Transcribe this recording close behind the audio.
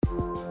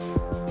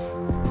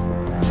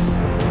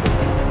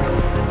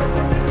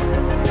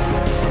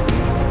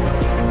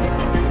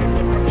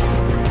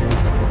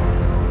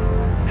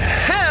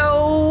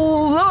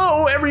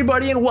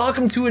everybody, and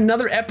welcome to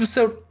another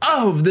episode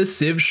of the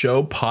Civ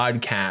Show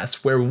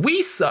podcast, where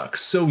we suck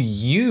so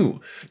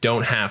you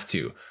don't have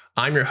to.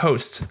 I'm your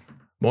host,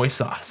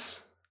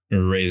 Moisos.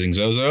 Raising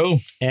Zozo.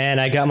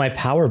 And I got my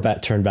power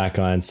bat turned back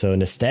on, so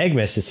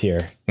Nystagmus is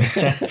here.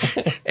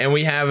 And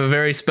we have a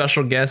very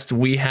special guest.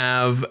 We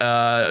have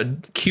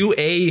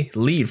QA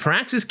lead,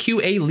 Firaxis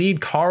QA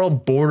lead, Carl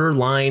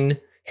Borderline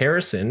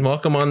Harrison.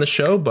 Welcome on the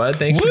show, bud.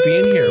 Thanks for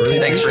being here. Really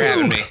Thanks for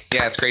having me.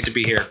 Yeah, it's great to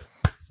be here.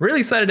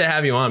 Really excited to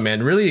have you on,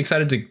 man. Really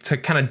excited to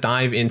kind of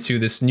dive into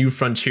this new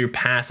frontier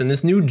pass and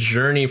this new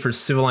journey for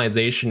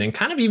civilization and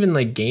kind of even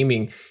like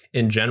gaming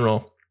in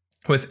general,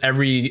 with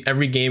every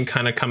game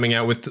kind of coming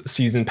out with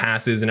season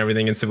passes and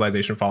everything and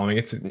civilization following.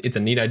 It's a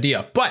neat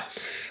idea.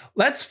 But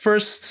let's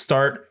first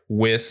start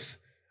with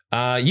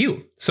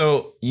you.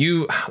 So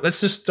let's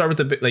just start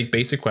with the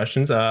basic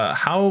questions.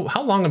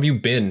 How long have you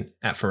been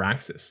at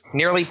Firaxis?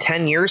 Nearly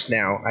 10 years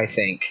now, I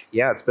think.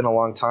 Yeah, it's been a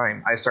long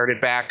time. I started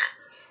back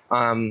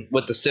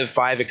with the Civ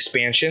 5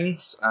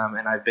 expansions,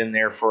 and I've been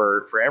there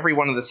for every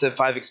one of the Civ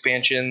 5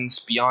 expansions,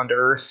 Beyond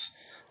Earth,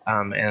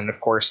 and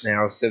of course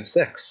now Civ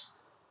 6.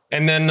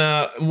 And then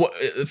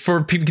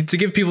for people, to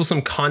give people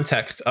some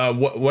context,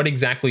 what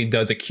exactly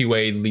does a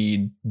QA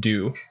lead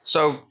do?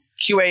 So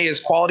QA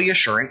is quality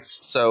assurance.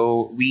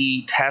 So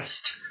we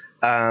test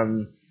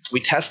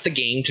the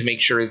game to make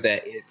sure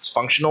that it's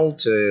functional,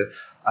 to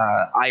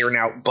iron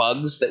out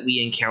bugs that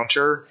we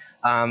encounter,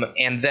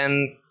 and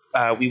then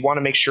we want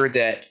to make sure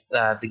that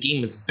the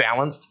game is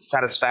balanced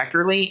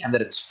satisfactorily and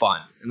that it's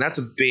fun. And that's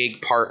a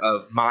big part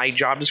of my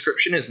job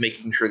description, is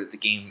making sure that the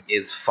game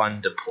is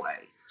fun to play.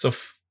 So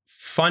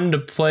fun to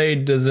play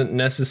doesn't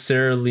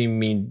necessarily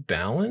mean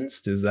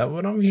balanced? Is that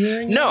what I'm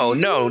hearing?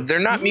 No, they're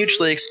not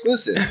mutually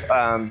exclusive.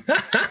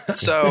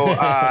 So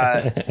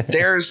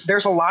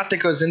there's a lot that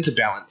goes into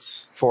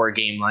balance for a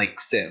game like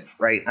Civ,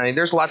 right? I mean,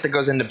 there's a lot that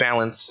goes into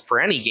balance for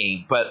any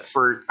game, but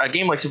for a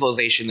game like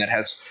Civilization that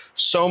has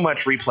so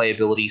much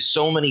replayability,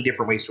 so many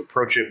different ways to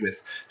approach it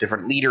with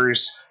different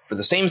leaders for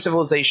the same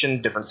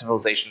civilization, different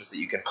civilizations that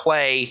you can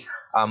play,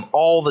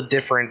 all the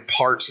different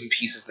parts and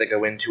pieces that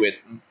go into it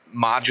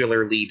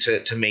modularly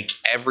to make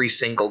every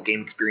single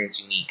game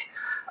experience unique,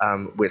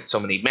 with so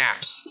many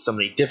maps, so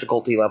many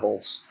difficulty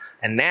levels,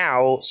 and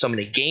now so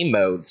many game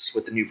modes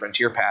with the new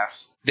Frontier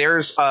Pass.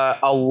 There's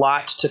a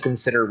lot to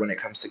consider when it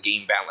comes to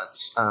game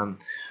balance.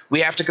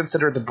 We have to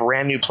consider the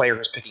brand new player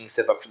who's picking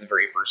Civ up for the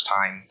very first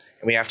time,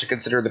 and we have to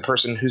consider the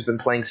person who's been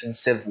playing since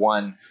Civ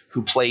 1,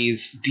 who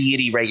plays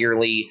Deity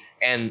regularly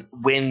and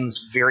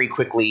wins very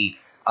quickly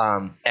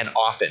and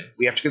often.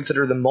 We have to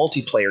consider the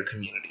multiplayer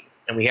community.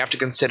 And we have to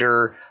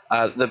consider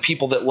the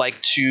people that like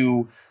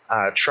to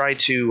try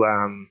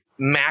to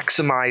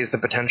maximize the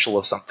potential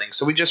of something.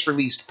 So we just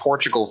released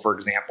Portugal, for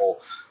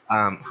example,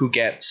 who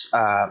gets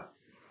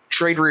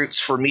trade routes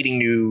for meeting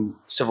new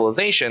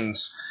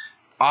civilizations.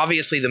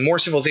 Obviously, the more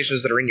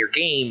civilizations that are in your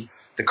game,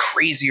 the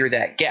crazier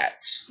that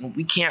gets.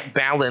 We can't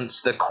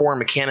balance the core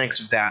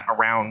mechanics of that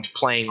around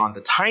playing on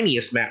the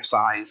tiniest map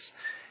size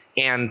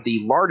and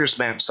the largest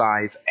map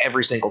size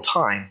every single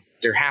time.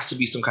 There has to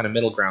be some kind of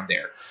middle ground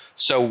there.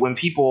 So when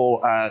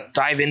people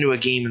dive into a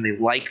game and they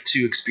like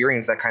to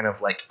experience that kind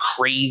of like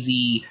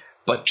crazy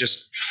but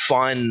just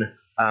fun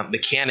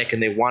mechanic,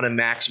 and they want to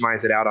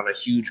maximize it out on a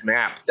huge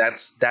map,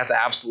 that's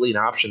absolutely an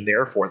option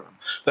there for them.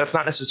 But that's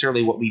not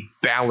necessarily what we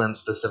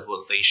balance the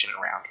civilization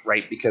around,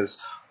 right?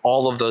 Because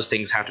all of those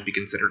things have to be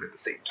considered at the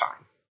same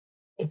time.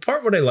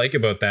 Well, what I like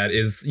about that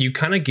is you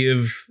kind of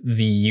give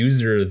the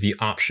user the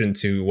option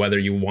to whether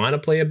you want to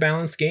play a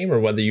balanced game or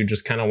whether you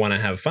just kind of want to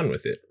have fun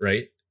with it,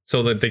 right?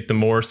 So that the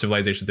more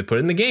civilizations they put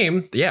in the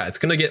game, yeah, it's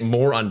going to get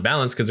more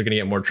unbalanced because they're going to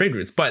get more trade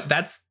routes. But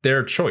that's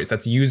their choice.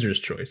 That's user's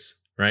choice,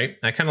 right?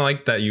 I kind of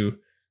like that you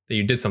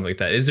did something like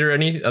that. Is there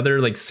any other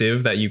like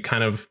Civ that you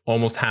kind of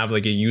almost have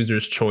like a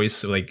user's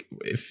choice? Like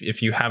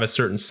if you have a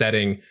certain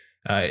setting,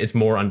 it's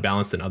more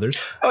unbalanced than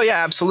others? Oh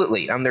yeah,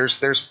 absolutely.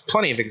 There's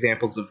plenty of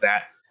examples of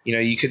that. You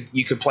know, you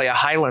could play a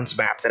Highlands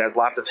map that has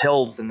lots of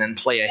hills and then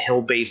play a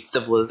hill-based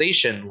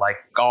civilization like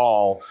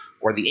Gaul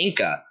or the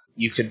Inca.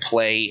 You could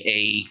play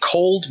a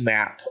cold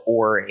map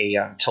or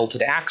a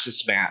tilted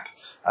axis map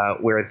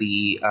where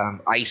the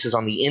ice is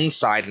on the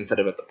inside instead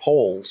of at the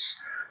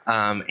poles,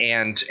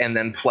 and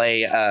then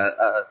play a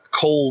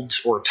cold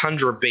or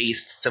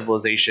tundra-based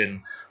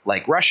civilization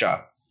like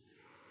Russia.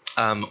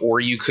 Or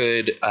you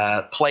could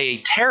play a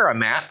Terra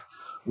map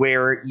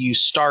where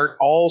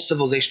all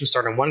civilizations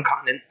start on one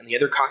continent and the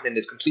other continent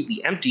is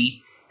completely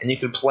empty, and you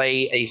could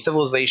play a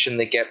civilization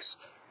that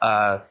gets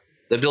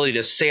the ability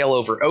to sail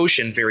over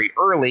ocean very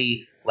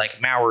early, like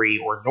Maori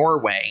or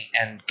Norway,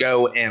 and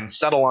go and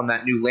settle on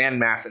that new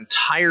landmass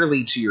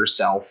entirely to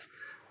yourself.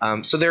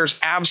 So there's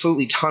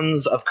absolutely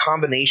tons of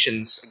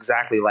combinations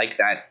exactly like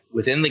that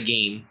within the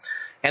game,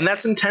 and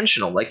that's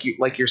intentional. Like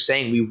you're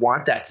saying, we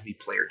want that to be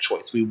player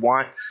choice. We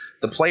want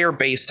the player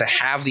base to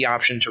have the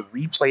option to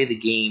replay the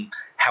game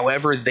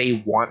however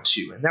they want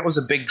to. And that was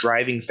a big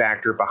driving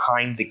factor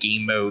behind the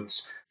game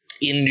modes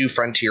in New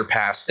Frontier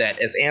Pass that,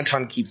 as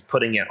Anton keeps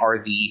putting it, are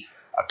the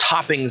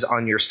toppings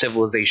on your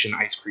Civilization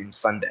ice cream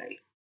sundae.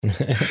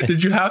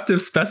 Did you have to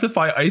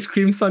specify ice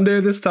cream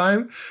sundae this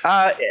time?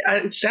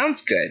 It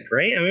sounds good,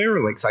 right? I mean,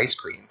 everyone likes ice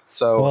cream.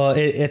 So, well,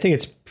 I think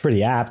it's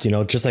pretty apt,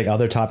 just like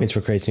other toppings for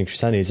Crazy Sneaker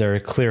Sundays, there are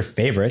clear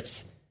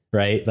favorites,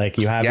 right? Like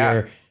you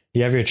have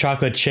your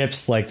chocolate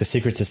chips, like the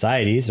Secret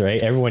Societies,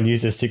 right? Everyone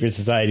uses Secret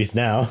Societies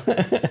now.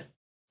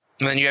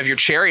 And then you have your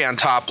cherry on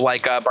top,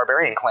 like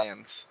Barbarian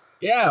Clans.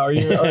 Yeah, or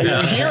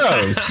your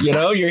heroes,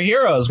 your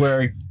heroes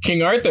where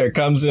King Arthur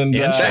comes and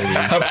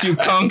helps you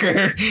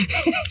conquer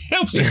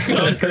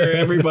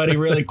everybody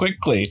really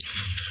quickly.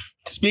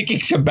 Speaking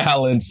to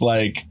balance,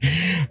 like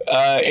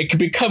it can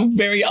become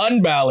very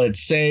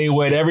unbalanced, say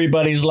when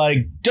everybody's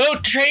like,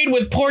 don't trade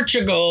with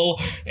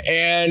Portugal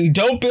and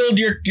don't build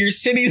your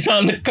cities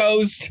on the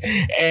coast,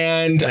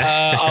 and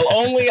I'll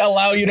only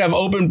allow you to have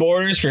open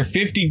borders for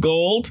 50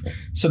 gold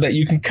so that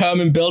you can come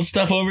and build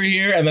stuff over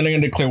here, and then I'm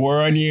going to declare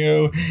war on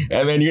you,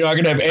 and then you're not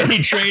going to have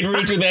any trade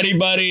routes with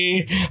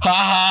anybody. Ha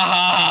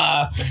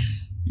ha ha.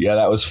 Yeah,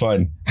 that was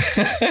fun.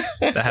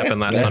 That happened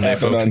last Sunday,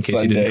 folks, in case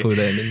Sunday. You didn't clue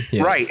that in.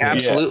 Yeah. Right,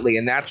 absolutely.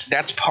 And that's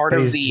part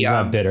of the... He's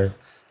not bitter.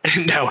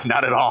 No,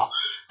 not at all.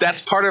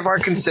 That's part of our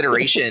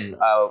consideration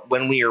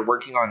when we are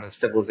working on the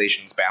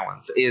Civilization's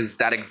balance, is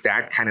that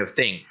exact kind of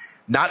thing.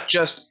 Not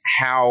just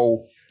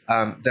how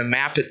the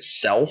map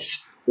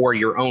itself or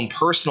your own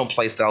personal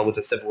playstyle with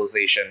a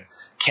civilization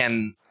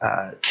can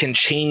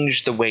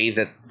change the way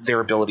that their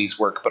abilities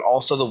work, but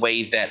also the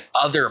way that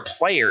other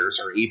players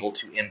are able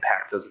to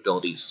impact those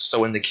abilities.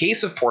 So in the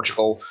case of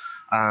Portugal,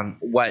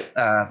 what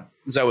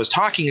Zoe is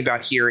talking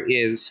about here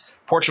is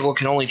Portugal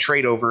can only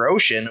trade over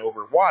ocean,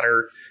 over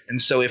water, and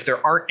so if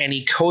there aren't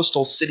any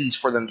coastal cities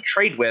for them to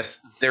trade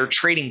with, their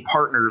trading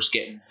partners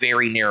get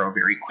very narrow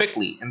very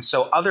quickly. And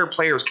so other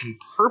players can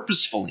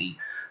purposefully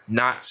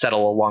not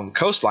settle along the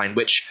coastline,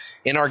 which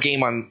in our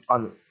game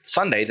on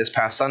Sunday, this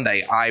past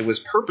Sunday, I was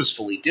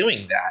purposefully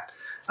doing that.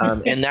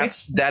 And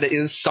that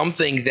is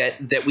something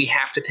that we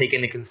have to take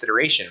into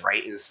consideration,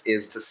 right?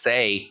 Is to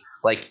say,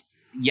 like,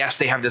 yes,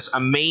 they have this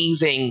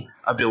amazing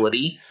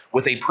ability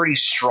with a pretty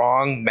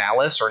strong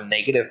malice or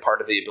negative part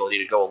of the ability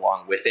to go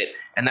along with it.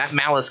 And that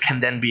malice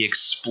can then be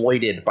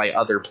exploited by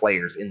other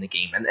players in the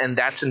game. And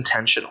that's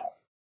intentional.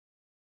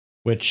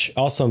 Which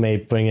also may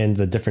bring in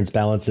the difference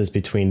balances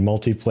between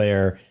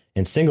multiplayer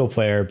and single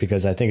player,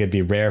 because I think it'd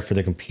be rare for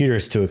the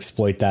computers to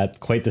exploit that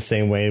quite the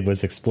same way it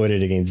was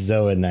exploited against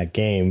Zoe in that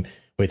game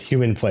with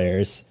human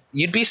players.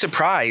 You'd be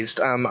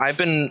surprised. I've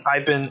been,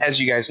 as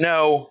you guys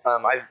know,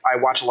 I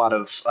watch a lot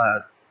of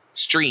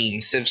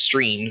Civ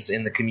streams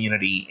in the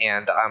community,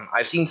 and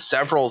I've seen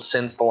several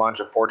since the launch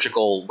of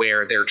Portugal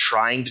where they're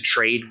trying to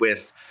trade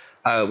with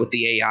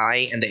the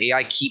AI, and the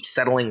AI keeps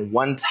settling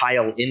one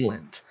tile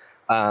inland.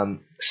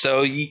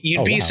 So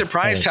you'd be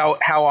surprised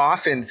how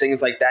often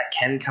things like that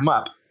can come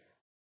up.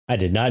 I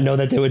did not know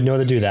that they would know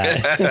to do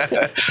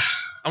that.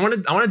 I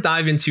want to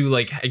dive into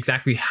like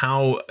exactly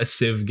how a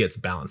Civ gets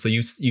balanced. So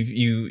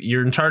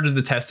you're in charge of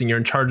the testing, you're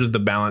in charge of the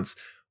balance.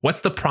 What's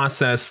the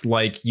process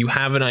like? You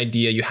have an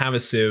idea, you have a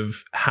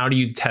Civ. How do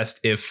you test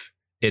if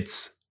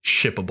it's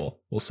shippable,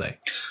 we'll say?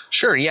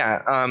 Sure,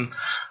 yeah.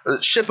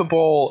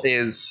 Shippable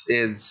is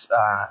has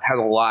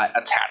a lot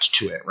attached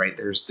to it, right?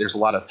 There's a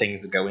lot of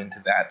things that go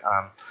into that.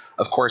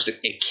 Of course,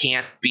 it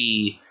can't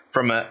be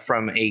from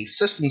a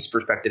systems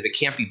perspective, it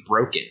can't be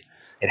broken.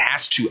 It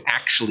has to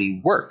actually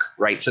work,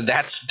 right? So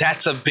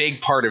that's a big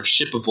part of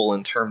shippable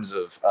in terms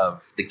of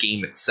the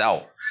game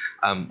itself.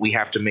 We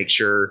have to make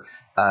sure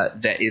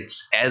that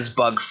it's as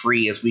bug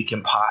free as we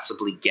can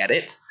possibly get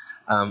it.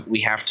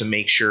 We have to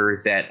make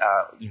sure that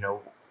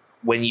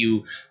when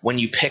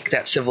you pick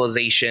that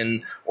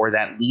civilization or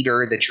that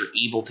leader, that you're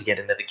able to get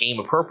into the game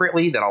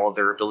appropriately, that all of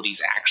their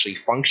abilities actually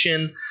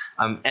function.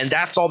 And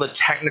that's all the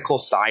technical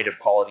side of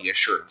quality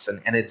assurance.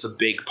 And it's a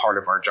big part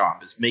of our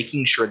job, is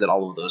making sure that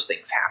all of those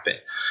things happen.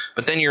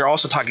 But then you're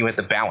also talking about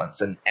the balance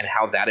and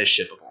how that is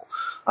shippable.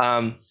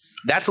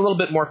 That's a little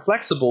bit more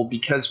flexible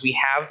because we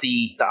have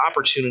the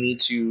opportunity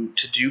to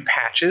do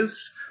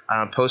patches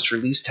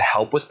post-release to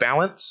help with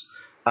balance.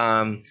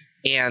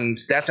 And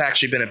that's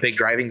actually been a big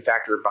driving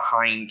factor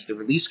behind the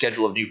release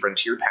schedule of New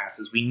Frontier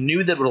Passes. We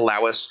knew that would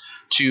allow us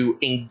to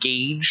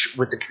engage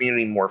with the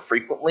community more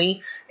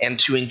frequently and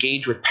to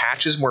engage with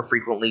patches more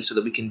frequently so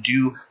that we can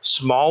do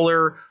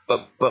smaller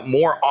but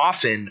more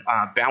often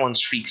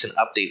balance tweaks and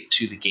updates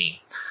to the game.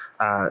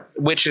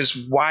 Which is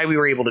why we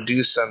were able to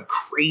do some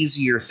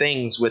crazier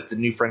things with the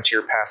New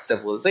Frontier Pass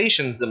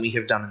civilizations than we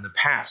have done in the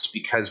past,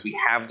 because we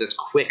have this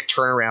quick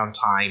turnaround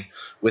time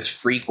with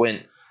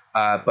frequent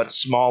but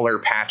smaller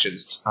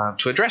patches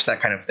to address that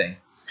kind of thing.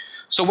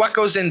 So what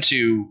goes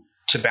into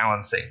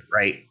balancing,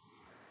 right?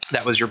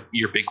 That was your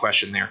big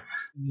question there.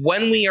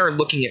 When we are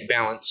looking at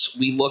balance,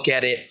 we look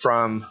at it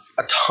from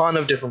a ton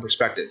of different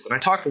perspectives. And I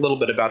talked a little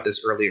bit about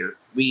this earlier.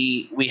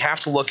 We have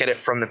to look at it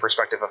from the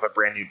perspective of a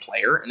brand new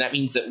player. And that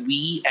means that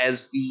we,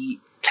 as the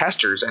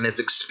testers and as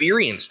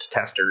experienced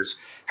testers,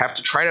 have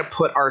to try to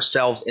put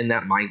ourselves in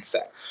that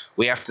mindset.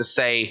 We have to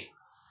say,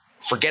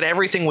 forget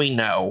everything we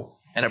know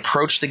and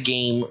approach the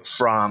game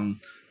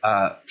from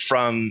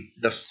from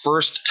the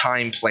first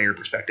time player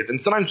perspective.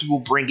 And sometimes we'll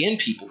bring in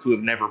people who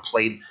have never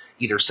played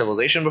either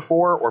Civilization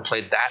before or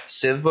played that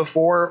Civ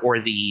before or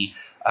the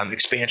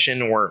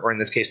expansion or in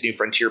this case New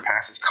Frontier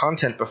Pass's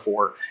content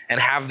before and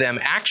have them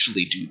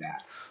actually do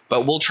that.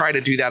 But we'll try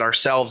to do that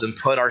ourselves and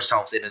put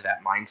ourselves into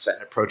that mindset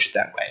and approach it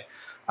that way.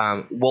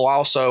 We'll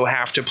also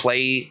have to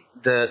play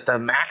the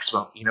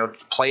maximum,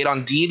 play it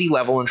on deity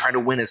level and try to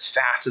win as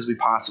fast as we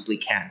possibly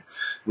can.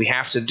 We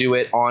have to do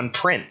it on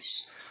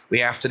Prince. We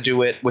have to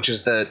do it, which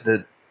is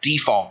the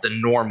default, the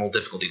normal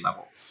difficulty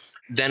level.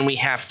 Then we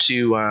have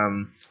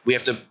to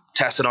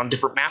test it on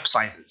different map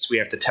sizes. We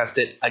have to test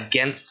it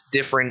against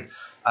different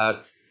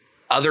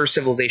other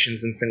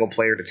civilizations in single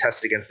player to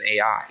test it against the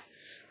AI.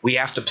 We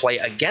have to play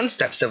against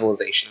that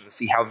civilization and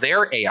see how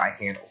their AI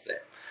handles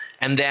it.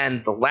 And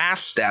then the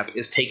last step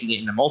is taking it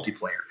into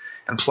multiplayer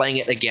and playing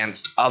it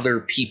against other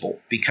people,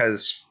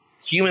 because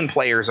human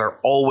players are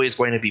always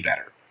going to be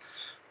better,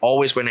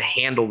 always going to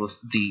handle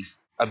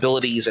these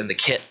abilities and the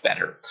kit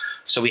better.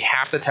 So we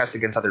have to test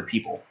against other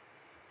people.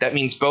 That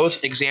means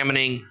both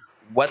examining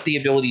what the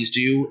abilities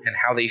do and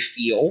how they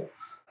feel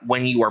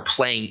when you are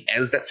playing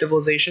as that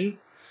civilization,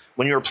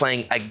 when you are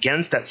playing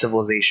against that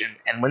civilization,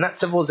 and when that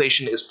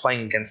civilization is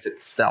playing against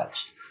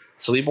itself.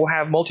 So we will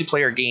have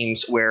multiplayer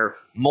games where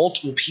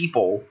multiple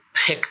people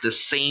pick the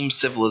same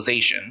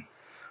civilization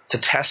to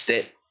test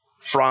it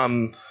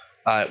from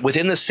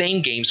within the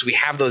same game. So we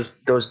have those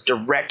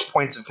direct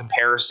points of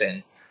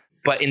comparison,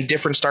 but in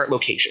different start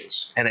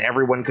locations, and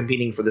everyone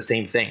competing for the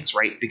same things,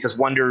 right? Because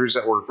wonders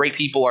or great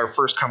people are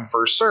first come,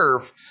 first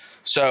serve.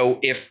 So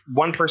if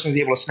one person is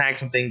able to snag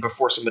something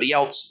before somebody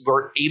else,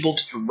 we're able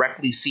to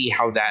directly see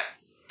how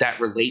that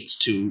relates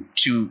to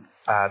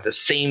the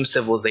same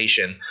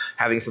civilization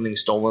having something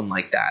stolen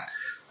like that,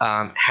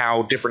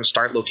 how different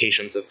start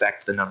locations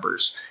affect the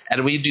numbers.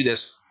 And we do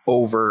this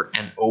over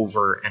and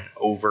over and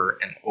over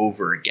and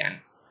over again.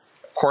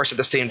 Of course, at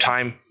the same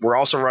time, we're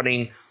also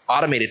running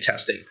automated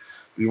testing.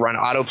 We run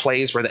auto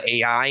plays where the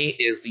AI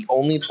is the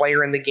only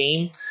player in the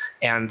game,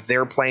 and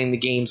they're playing the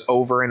games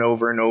over and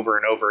over and over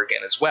and over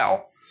again as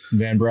well.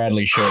 Van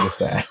Bradley showed us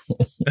that.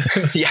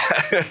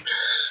 Yeah.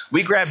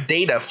 We grab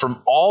data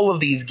from all of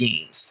these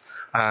games.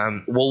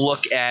 We'll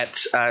look at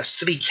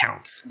city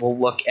counts. We'll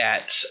look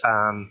at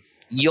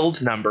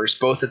yield numbers,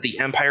 both at the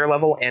empire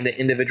level and at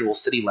individual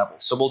city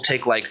levels. So we'll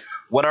take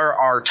what are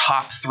our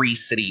top 3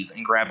 cities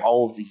and grab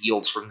all of the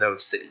yields from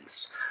those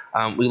cities.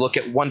 We look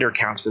at wonder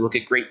counts. We look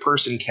at great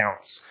person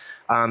counts.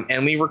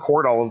 And we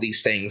record all of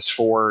these things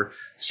for,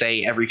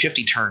 say, every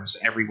 50 turns,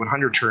 every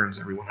 100 turns,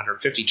 every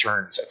 150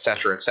 turns, et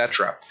cetera, et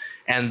cetera.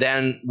 And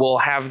then we'll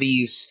have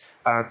these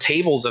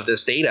tables of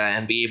this data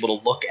and be able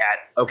to look at,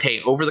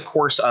 okay, over the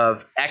course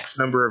of X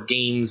number of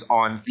games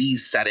on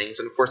these settings,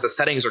 and of course the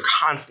settings are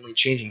constantly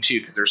changing too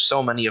because there's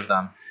so many of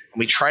them, and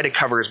we try to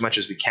cover as much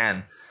as we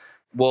can.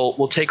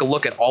 We'll take a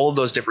look at all of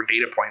those different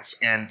data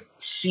points and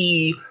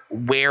see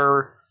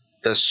where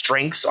the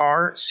strengths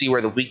are, see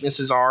where the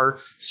weaknesses are,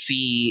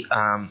 see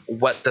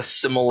what the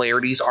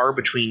similarities are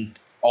between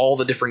all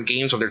the different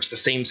games, whether it's the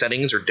same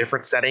settings or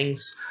different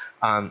settings,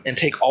 and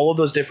take all of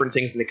those different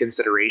things into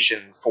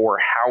consideration for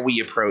how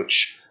we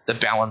approach the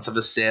balance of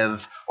a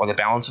civ or the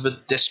balance of a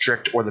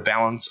district or the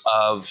balance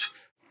of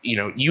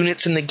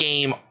units in the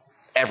game.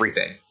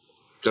 Everything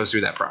goes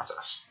through that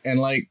process. And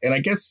I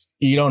guess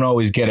you don't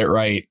always get it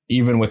right,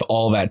 even with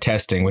all that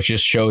testing, which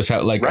just shows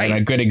how right. And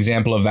a good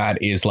example of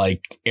that is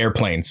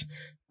airplanes.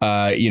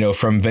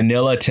 From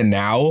vanilla to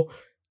now,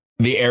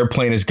 the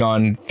airplane has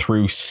gone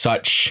through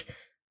such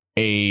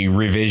a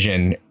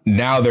revision.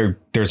 Now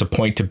there's a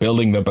point to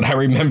building them. But I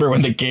remember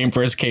when the game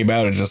first came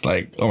out, it's just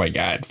oh my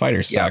God,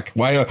 fighters suck.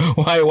 Why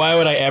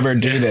would I ever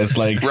do this?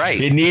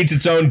 right. It needs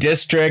its own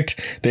district.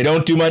 They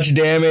don't do much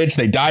damage.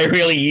 They die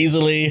really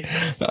easily.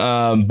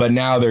 But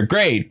now they're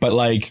great. But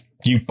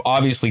you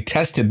obviously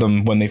tested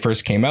them when they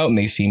first came out and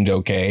they seemed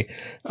okay.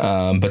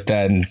 But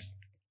then,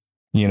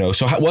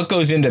 so what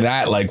goes into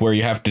that? Where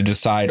you have to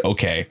decide,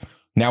 okay,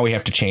 now we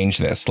have to change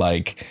this.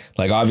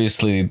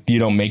 Obviously you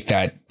don't make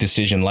that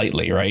decision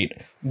lightly, right?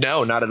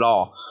 No, not at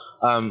all.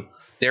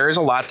 There is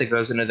a lot that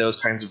goes into those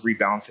kinds of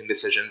rebalancing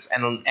decisions,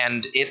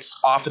 and it's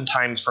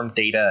oftentimes from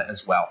data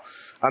as well.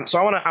 So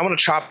I want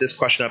to chop this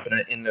question up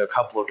into a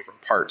couple of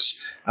different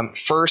parts.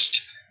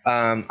 First,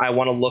 I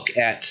want to look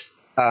at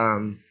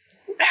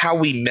how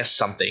we miss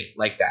something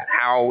like that,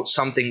 how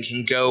something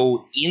can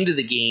go into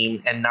the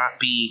game and not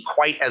be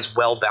quite as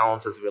well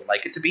balanced as we would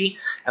like it to be.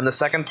 And the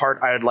second part,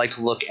 I would like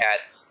to look at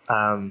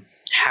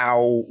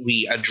how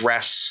we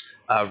address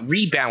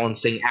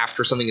rebalancing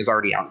after something is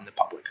already out in the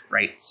public,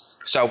 right?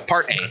 So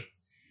part A,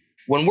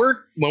 when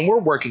we're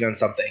working on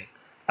something,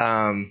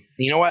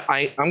 you know what?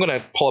 I'm going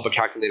to pull up a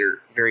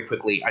calculator very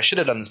quickly. I should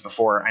have done this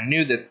before. I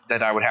knew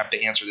that I would have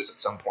to answer this at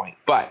some point,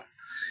 but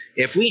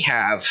if we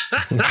have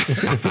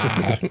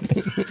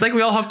it's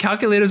we all have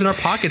calculators in our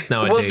pockets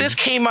nowadays. Well, this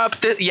came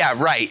up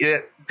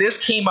this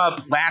came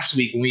up last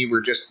week when we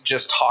were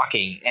just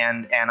talking,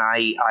 and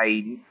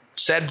I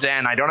said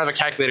then. I don't have a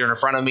calculator in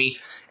front of me,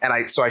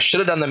 so I should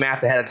have done the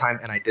math ahead of time,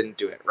 and I didn't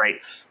do it, right?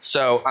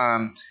 So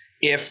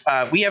if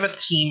we have a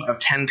team of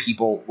 10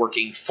 people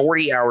working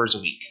 40 hours a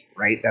week,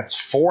 right? That's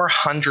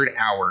 400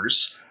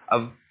 hours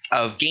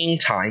of game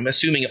time,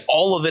 assuming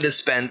all of it is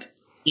spent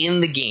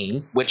in the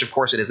game, which of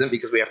course it isn't,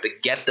 because we have to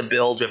get the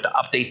builds, we have to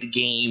update the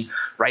game,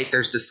 right?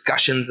 There's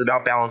discussions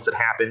about balance that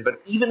happen. But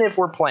even if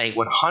we're playing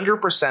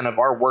 100% of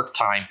our work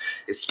time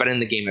is spent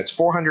in the game, that's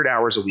 400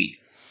 hours a week,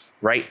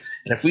 right?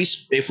 And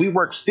if we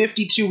work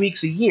 52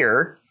 weeks a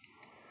year,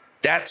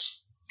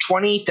 that's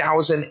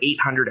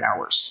 20,800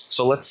 hours.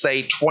 So let's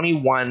say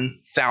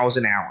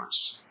 21,000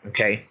 hours,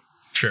 okay?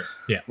 Sure,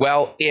 yeah.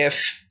 Well,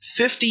 if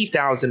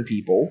 50,000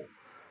 people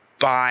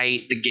buy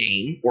the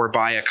game or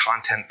buy a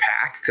content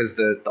pack, because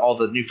all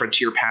the New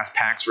Frontier Pass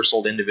packs were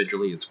sold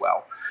individually as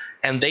well,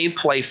 and they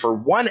play for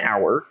 1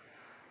 hour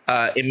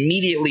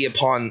immediately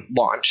upon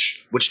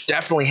launch, which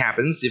definitely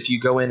happens if you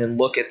go in and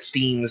look at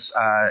Steam's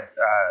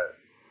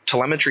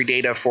telemetry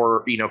data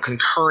for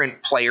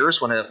concurrent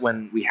players.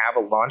 When we have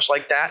a launch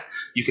like that,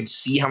 you can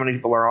see how many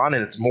people are on,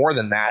 and it's more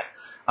than that.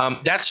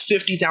 That's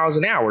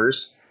 50,000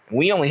 hours, and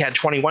we only had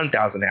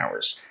 21,000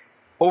 hours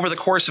over the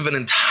course of an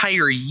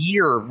entire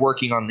year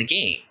working on the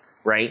game,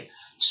 right?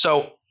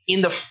 So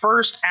in the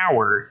first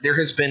hour, there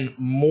have been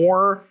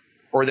more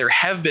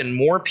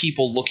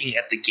people looking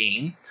at the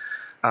game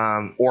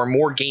or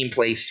more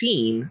gameplay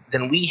seen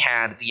than we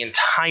had the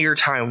entire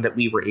time that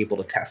we were able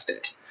to test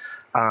it.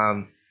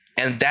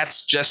 And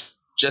that's just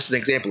an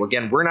example.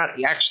 Again, we're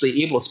not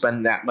actually able to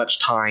spend that much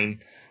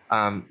time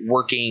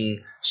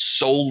working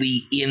solely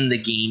in the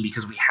game,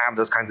 because we have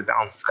those kinds of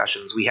balance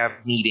discussions. We have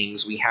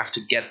meetings. We have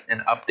to get and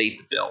update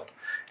the build.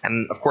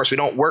 And of course, we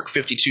don't work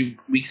 52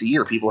 weeks a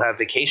year. People have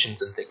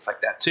vacations and things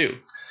like that too.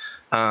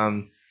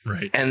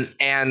 Right.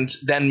 And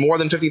then more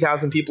than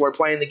 50,000 people are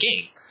playing the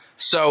game.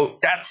 So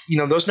that's,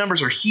 those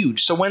numbers are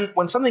huge. So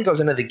when something goes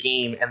into the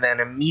game and then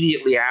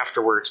immediately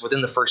afterwards,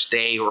 within the first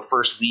day or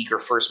first week or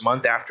first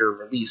month after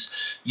release,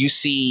 you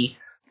see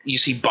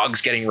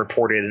bugs getting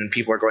reported and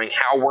people are going,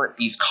 how weren't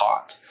these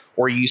caught?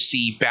 Or you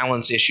see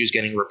balance issues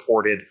getting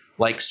reported,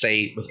 like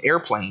say with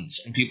airplanes,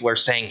 and people are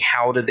saying,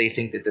 how did they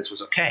think that this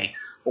was okay?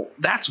 Well,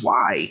 that's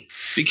why,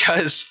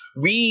 because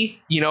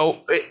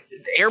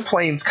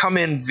airplanes come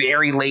in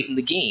very late in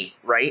the game,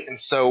 right?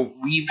 And so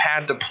we've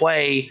had to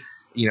play,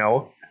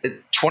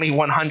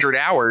 2,100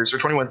 hours or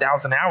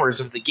 21,000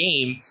 hours of the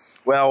game.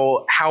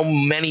 Well, how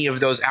many of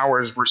those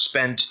hours were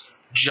spent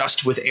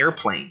just with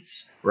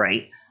airplanes,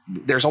 right?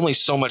 There's only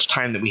so much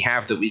time that we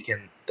have that we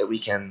can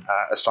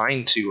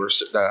assign to or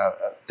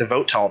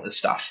devote to all this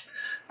stuff.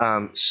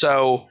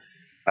 So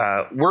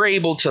we're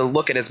able to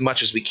look at as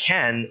much as we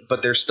can,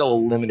 but there's still a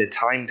limited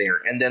time there.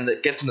 And then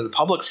that gets into the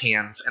public's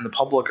hands, and the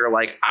public are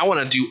like, I want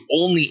to do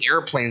only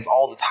airplanes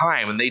all the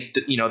time. And they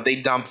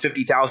dump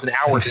 50,000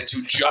 hours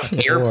into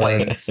just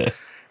airplanes.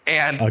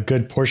 And a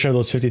good portion of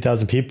those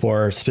 50,000 people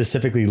are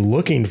specifically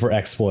looking for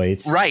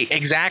exploits. Right,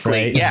 exactly.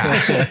 Right?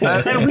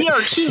 Yeah. And we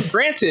are too,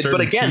 granted. But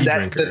again,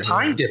 the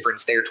time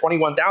difference there,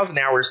 21,000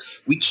 hours,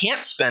 we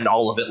can't spend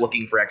all of it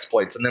looking for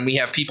exploits. And then we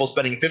have people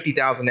spending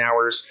 50,000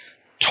 hours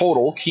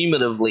total,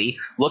 cumulatively,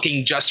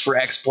 looking just for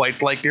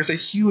exploits. Like, there's a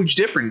huge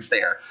difference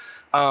there.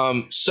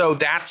 So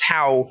that's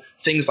how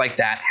things like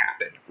that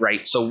happen,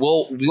 right?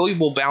 So we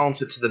will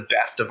balance it to the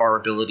best of our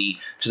ability,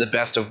 to the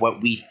best of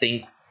what we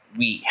think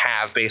we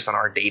have based on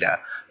our data.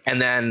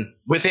 And then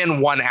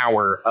within 1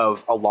 hour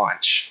of a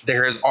launch,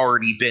 there has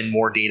already been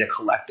more data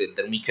collected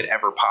than we could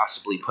ever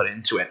possibly put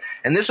into it.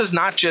 And this is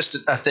not just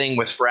a thing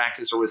with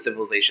Firaxis or with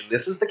Civilization.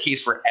 This is the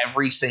case for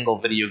every single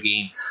video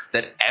game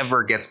that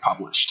ever gets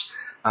published.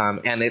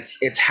 And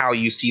it's how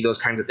you see those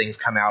kinds of things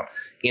come out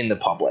in the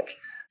public.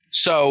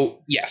 So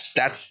yes,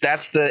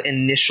 that's the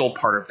initial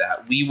part of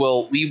that. We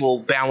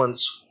will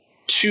balance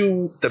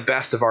to the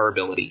best of our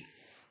ability.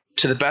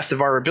 To the best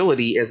of our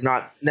ability is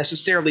not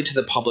necessarily to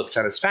the public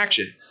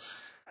satisfaction.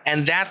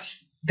 And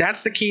that's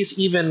the case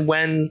even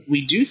when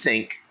we do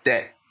think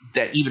that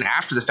even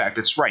after the fact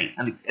it's right.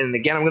 And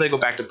again, I'm going to go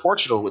back to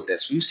Portugal with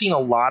this. We've seen a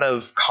lot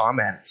of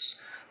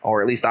comments,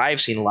 or at least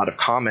I've seen a lot of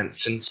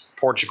comments since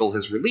Portugal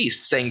has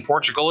released, saying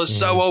Portugal is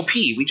so OP.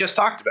 We just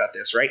talked about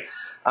this, right?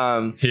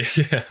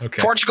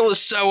 Okay. Portugal is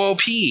so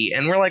OP.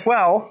 And we're like,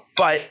 well,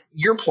 but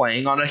you're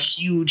playing on a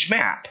huge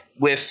map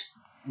with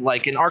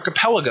like an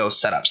archipelago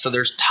setup, so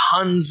there's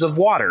tons of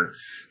water.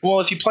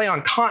 Well, if you play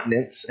on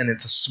continents and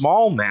it's a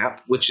small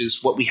map, which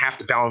is what we have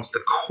to balance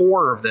the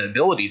core of the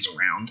abilities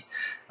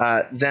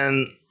around,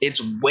 then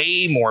it's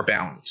way more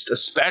balanced,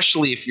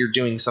 especially if you're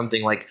doing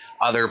something like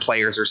other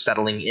players are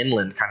settling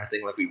inland kind of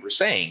thing, like we were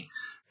saying.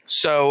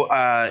 So,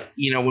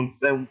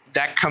 when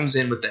that comes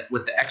in with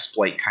the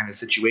exploit kind of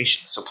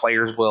situation. So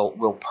players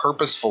will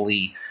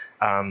purposefully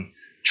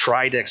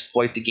try to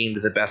exploit the game to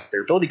the best of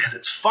their ability because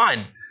it's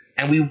fun.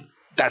 And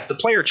that's the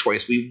player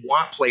choice. We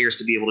want players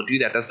to be able to do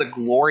that. That's the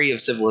glory of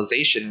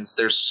Civilization.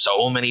 There's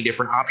so many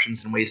different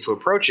options and ways to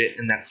approach it,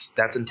 and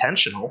that's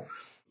intentional.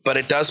 But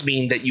it does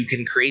mean that you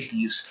can create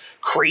these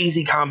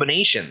crazy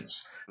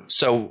combinations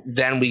So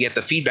then we get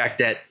the feedback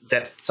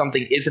that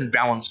something isn't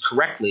balanced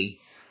correctly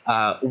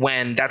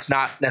when that's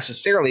not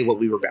necessarily what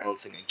we were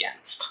balancing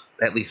against,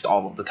 at least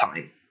all of the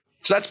time.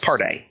 So that's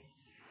part A.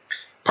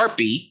 Part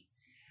B.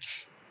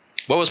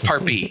 What was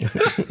part B?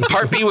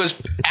 Part B was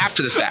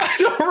after the fact.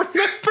 I don't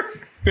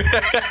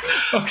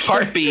remember.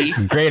 Part B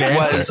Great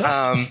answer.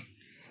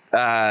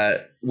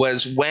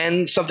 was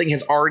when something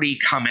has already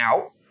come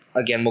out.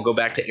 Again, we'll go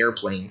back to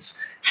airplanes.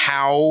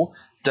 How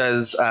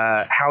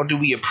do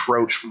we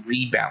approach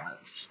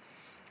rebalance?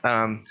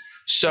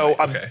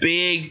 A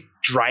big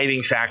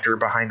driving factor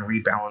behind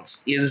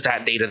rebalance is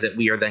that data that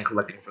we are then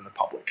collecting from the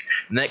public,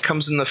 and that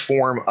comes in the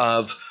form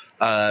of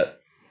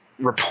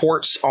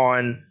reports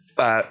on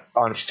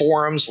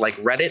forums like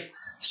Reddit,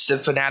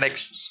 Civ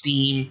Fanatics,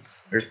 Steam.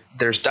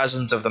 There's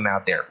dozens of them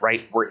out there,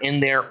 right? We're in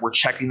there, we're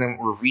checking them,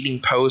 we're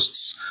reading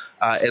posts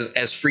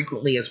as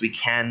frequently as we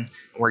can.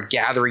 We're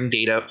gathering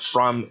data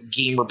from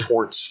game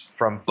reports,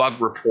 from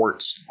bug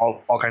reports,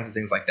 all kinds of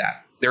things like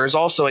that. There is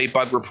also a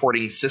bug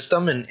reporting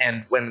system,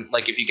 and when,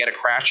 like, if you get a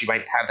crash, you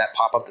might have that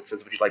pop up that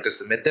says, would you like to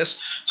submit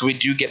this? So we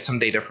do get some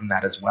data from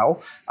that as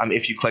well,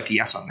 if you click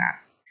yes on that.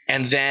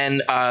 And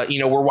then,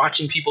 we're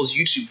watching people's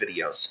YouTube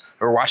videos.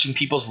 We're watching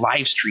people's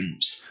live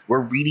streams.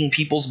 We're reading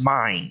people's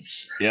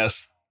minds.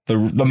 Yes. The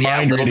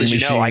mind reading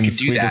machines. I can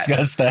do we that.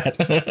 Discussed that.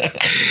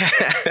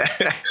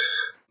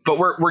 But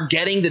we're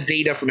getting the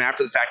data from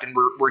after the fact, and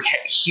we're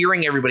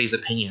hearing everybody's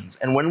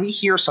opinions. And when we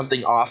hear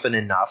something often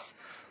enough,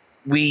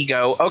 we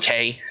go,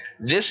 okay,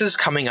 this is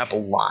coming up a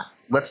lot.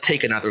 Let's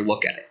take another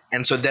look at it.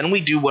 And so then we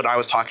do what I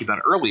was talking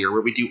about earlier, where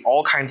we do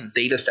all kinds of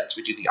data sets.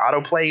 We do the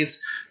autoplays,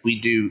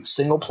 we do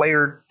single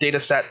player data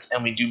sets,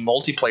 and we do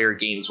multiplayer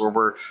games where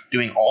we're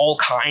doing all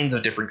kinds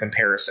of different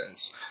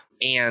comparisons.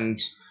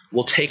 And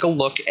we'll take a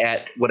look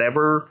at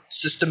whatever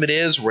system it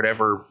is, or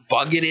whatever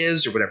bug it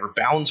is, or whatever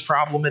balance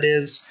problem it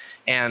is,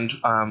 and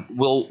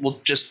we'll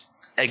just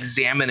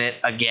examine it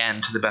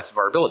again to the best of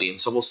our ability.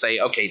 And so we'll say,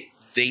 okay,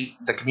 the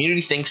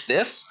community thinks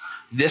this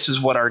is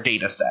what our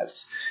data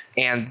says.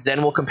 And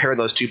then we'll compare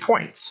those 2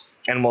 points,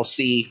 and we'll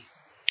see,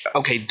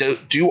 okay,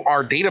 do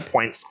our data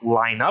points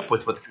line up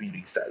with what the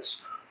community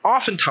says?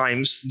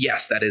 Oftentimes,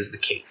 yes, that is the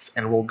case.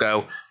 And we'll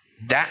go,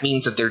 that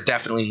means that there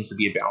definitely needs to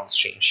be a balance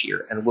change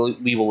here. And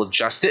we will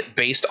adjust it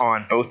based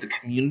on both the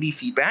community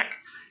feedback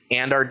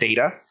and our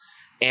data.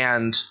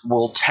 And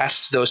we'll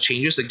test those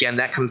changes. Again,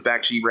 that comes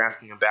back to you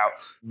asking about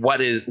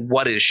what is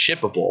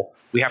shippable.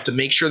 We have to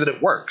make sure that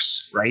it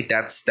works, right?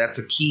 That's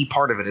a key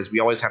part of it, is we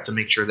always have to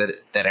make sure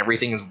that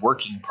everything is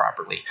working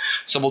properly.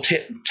 So we'll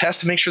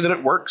test to make sure that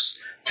it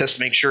works, test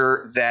to make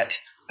sure that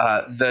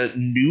the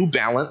new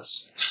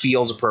balance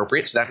feels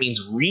appropriate. So that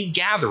means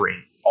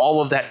regathering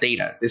all of that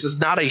data. This is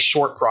not a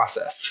short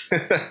process.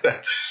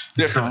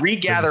 We have to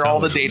regather all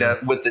the data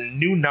with the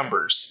new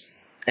numbers.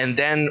 And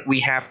then we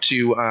have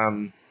to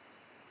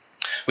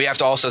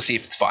also see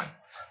if it's fun.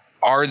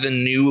 Are the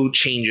new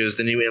changes,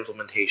 the new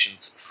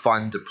implementations,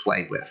 fun to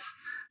play with?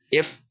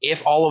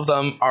 If all of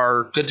them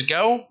are good to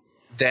go,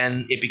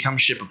 then it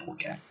becomes shippable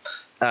again.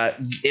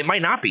 It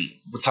might not be.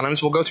 But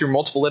sometimes we'll go through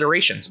multiple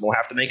iterations, and we'll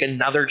have to make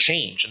another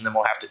change, and then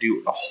we'll have to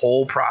do the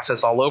whole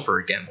process all over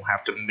again. We'll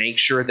have to make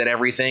sure that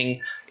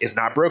everything is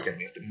not broken.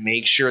 We have to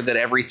make sure that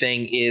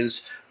everything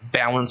is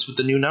balanced with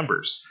the new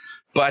numbers.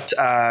 But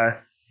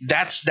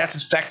that's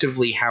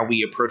effectively how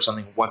we approach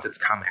something once it's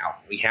come out.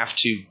 We have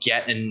to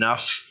get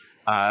enough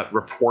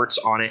reports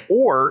on it,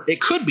 or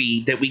it could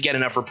be that we get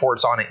enough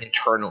reports on it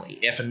internally.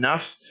 If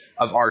enough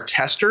of our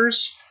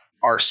testers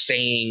are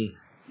saying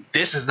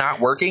this is not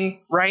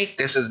working right,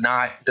 does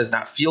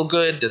not feel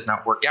good, does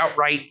not work out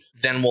right,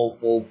 then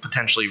we'll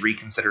potentially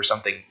reconsider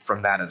something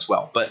from that as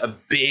well. But a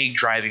big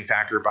driving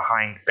factor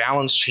behind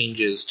balance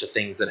changes to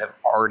things that have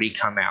already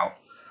come out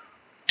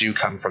do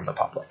come from the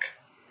public.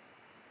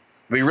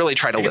 We really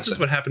try to listen. This is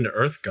what happened to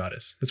Earth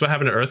Goddess. That's what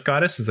happened to Earth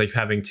Goddess, is like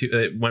having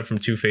it went from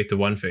 2 faith to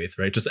 1 faith,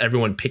 right? Just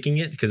everyone picking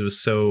it because it was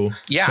so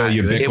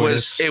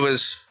ubiquitous. It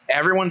was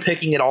everyone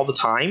picking it all the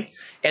time,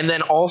 and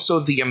then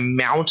also the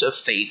amount of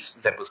faith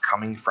that was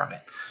coming from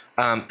it.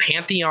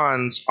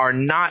 Pantheons are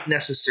not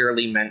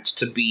necessarily meant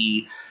to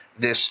be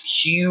this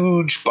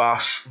huge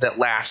buff that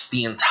lasts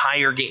the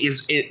entire game.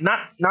 Not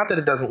that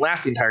it doesn't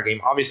last the entire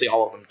game. Obviously,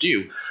 all of them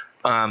do.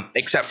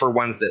 Except for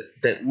ones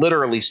that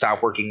literally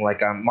stop working,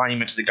 like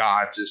Monument to the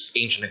Gods is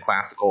ancient and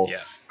classical.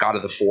 Yeah. God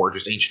of the Forge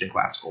is ancient and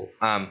classical.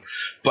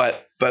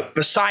 But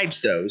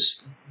besides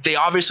those, they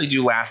obviously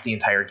do last the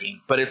entire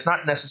game. But it's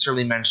not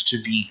necessarily meant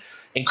to be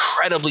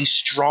incredibly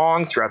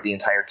strong throughout the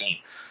entire game.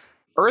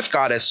 Earth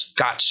Goddess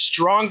got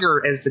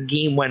stronger as the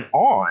game went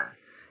on.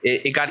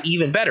 It got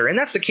even better. And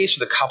that's the case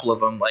with a couple of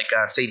them, like,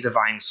 say,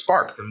 Divine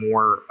Spark. The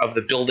more of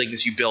the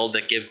buildings you build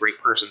that give great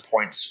person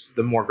points,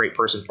 the more great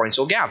person points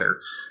you'll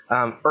gather.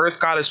 Earth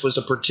Goddess was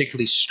a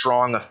particularly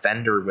strong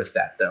offender with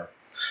that, though.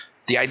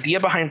 The idea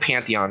behind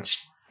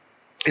Pantheons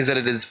is that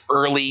it is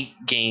early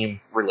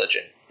game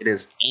religion. It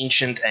is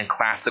ancient and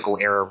classical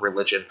era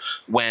religion,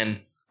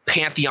 when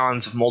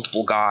pantheons of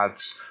multiple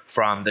gods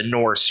from the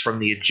Norse, from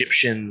the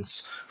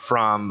Egyptians,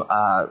 from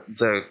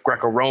the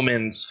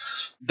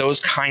Greco-Romans. Those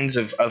kinds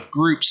of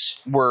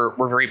groups were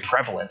very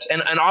prevalent,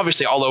 and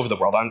obviously all over the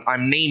world.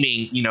 I'm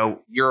naming,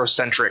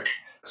 Eurocentric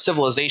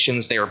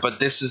civilizations there,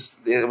 but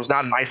it was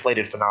not an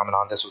isolated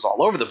phenomenon. This was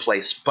all over the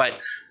place, but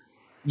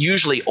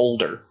usually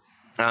older.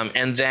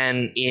 And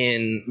then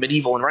in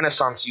medieval and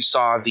Renaissance, you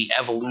saw the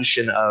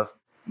evolution of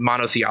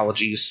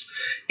monotheologies,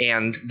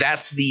 and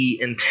that's the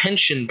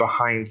intention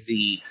behind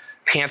the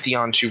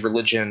pantheon to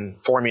religion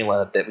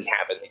formula that we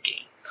have in the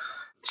game.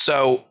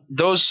 So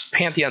those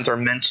pantheons are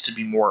meant to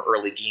be more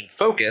early game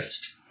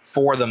focused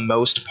for the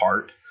most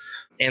part.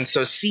 And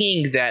so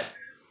seeing that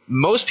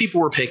most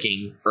people were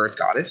picking Earth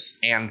Goddess,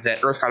 and that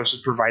Earth Goddess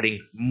was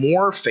providing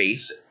more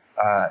faith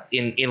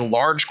in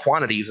large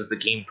quantities as the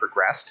game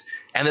progressed,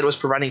 and that it was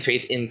providing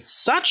faith in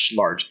such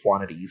large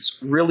quantities,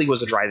 really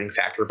was a driving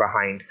factor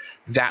behind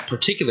that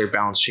particular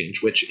balance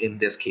change, which in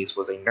this case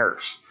was a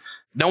nerf.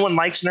 No one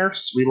likes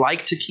nerfs. We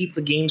like to keep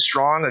the game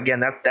strong. Again,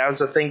 that was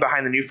the thing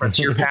behind the New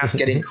Frontier Pass,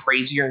 getting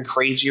crazier and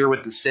crazier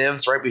with the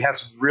civs, right? We have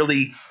some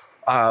really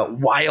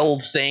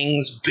wild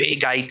things,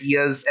 big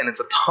ideas, and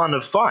it's a ton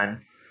of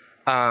fun.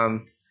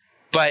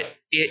 But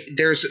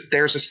there's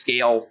a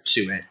scale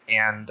to it,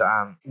 and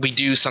we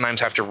do sometimes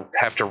have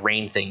to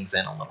rein things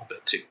in a little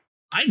bit too.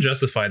 I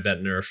justified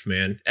that nerf,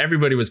 man.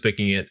 Everybody was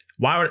picking it.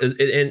 Why?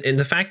 And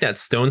the fact that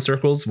stone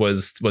circles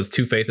was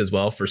 2 faith as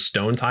well for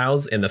stone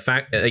tiles, and the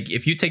fact like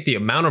if you take the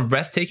amount of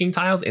breathtaking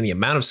tiles and the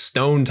amount of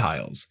stone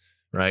tiles,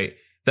 right?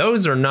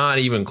 Those are not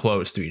even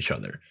close to each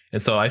other.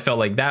 And so I felt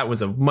like that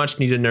was a much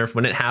needed nerf.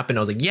 When it happened,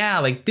 I was like, yeah,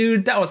 like,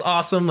 dude, that was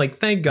awesome. Like,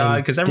 thank God,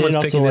 because everyone's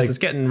picking this. It's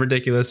getting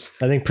ridiculous.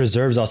 I think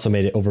preserves also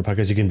made it overpowered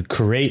because you can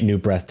create new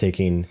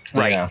breathtaking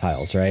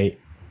tiles, right?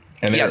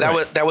 And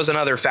that was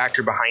another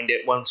factor behind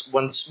it.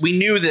 Once we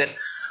knew that,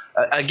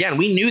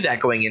 we knew that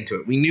going into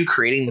it. We knew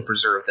creating the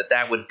preserve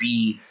that would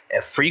be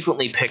a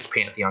frequently picked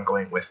pantheon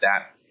going with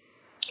that.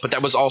 But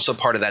that was also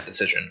part of that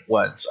decision.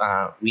 Was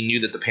we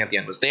knew that the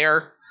pantheon was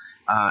there,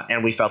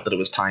 and we felt that it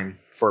was time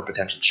for a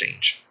potential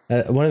change.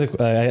 One of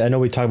the I know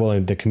we talk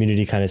about the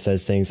community kind of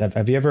says things.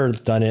 Have you ever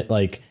done it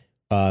like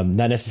not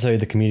necessarily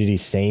the community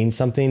saying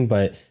something,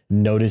 but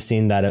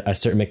noticing that a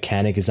certain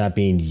mechanic is not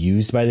being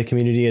used by the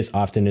community as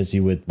often as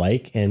you would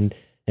like, and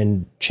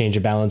change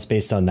a balance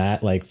based on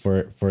that? Like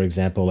for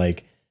example,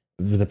 like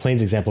the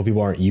Plains example,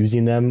 people aren't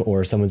using them,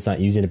 or someone's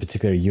not using a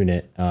particular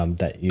unit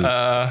that you.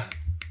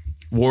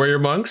 Warrior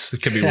monks,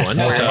 it could be one.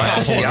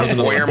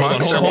 Warrior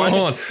monks are one.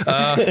 Hold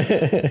on.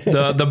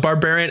 The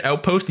barbarian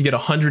outpost, you get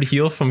 100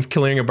 heal from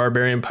killing a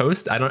barbarian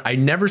post. I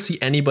never see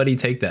anybody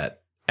take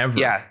that ever.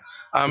 Yeah.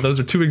 Those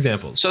are 2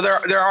 examples. So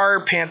there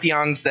are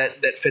pantheons that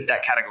fit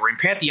that category. And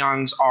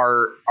pantheons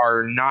are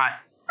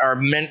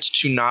meant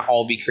to not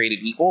all be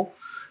created equal.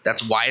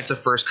 That's why it's a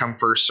first come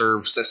first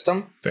serve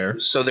system. Fair.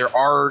 So there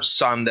are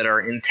some that are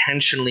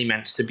intentionally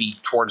meant to be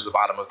towards the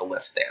bottom of the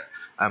list there.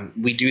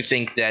 We do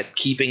think that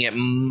keeping it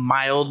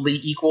mildly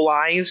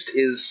equalized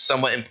is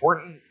somewhat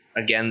important.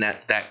 Again,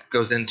 that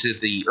goes into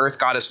the Earth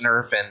Goddess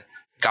nerf and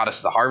Goddess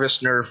of the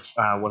Harvest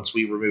nerf once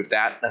we removed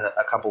that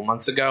a couple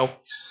months ago.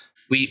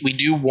 We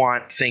do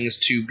want things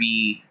to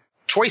be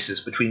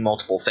choices between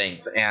multiple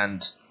things,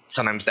 and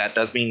sometimes that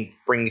does mean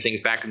bringing things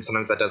back, and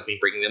sometimes that does mean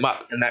bringing them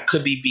up. And that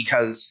could be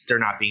because they're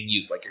not being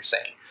used, like you're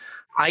saying.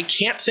 I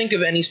can't think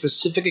of any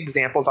specific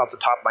examples off the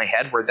top of my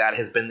head where that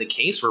has been the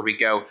case, where we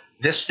go,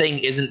 this thing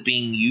isn't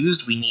being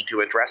used, we need to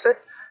address it.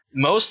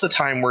 Most of the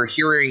time we're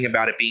hearing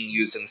about it being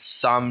used in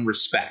some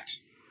respect.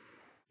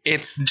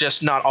 It's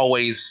just not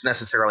always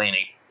necessarily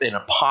in a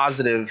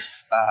positive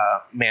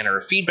manner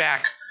of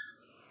feedback.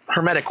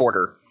 Hermetic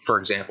Order, for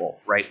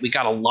example, right? We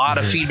got a lot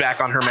of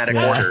feedback on Hermetic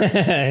Order.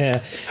 Yeah.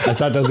 I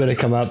thought that was going to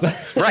come up.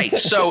 Right.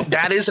 So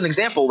that is an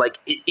example. Like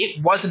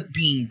it wasn't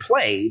being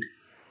played,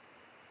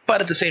 but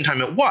at the same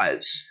time it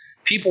was.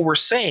 People were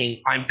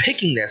saying, I'm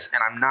picking this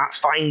and I'm not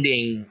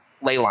finding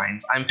ley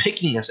lines. I'm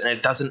picking this and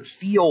it doesn't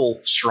feel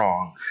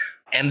strong.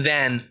 And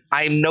then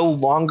I'm no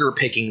longer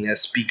picking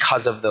this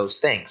because of those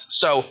things.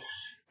 So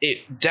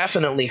it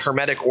definitely,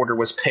 Hermetic Order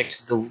was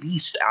picked the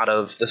least out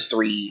of the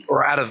 3,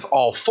 or out of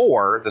all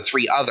 4, the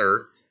 3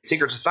 other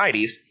secret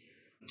societies.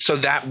 So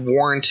that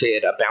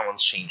warranted a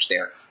balance change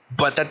there.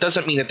 But that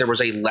doesn't mean that there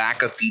was a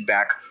lack of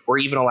feedback, or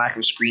even a lack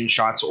of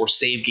screenshots or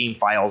save game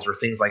files or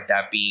things like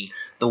that being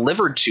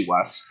delivered to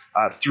us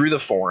through the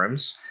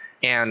forums.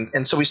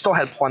 And so we still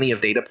had plenty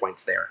of data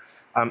points there.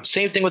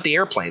 Same thing with the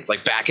airplanes.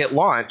 Like back at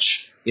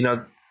launch,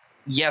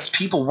 yes,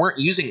 people weren't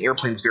using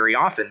airplanes very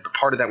often, but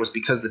part of that was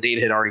because the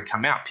data had already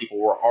come out. People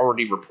were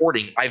already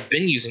reporting, I've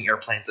been using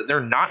airplanes and they're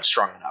not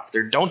strong enough.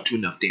 They don't do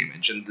enough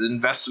damage. And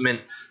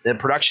the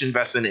production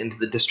investment into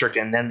the district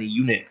and then the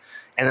unit,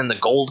 and then the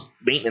gold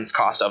maintenance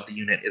cost of the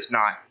unit is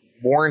not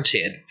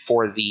warranted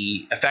for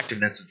the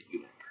effectiveness of the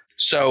unit.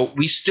 So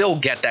we still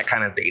get that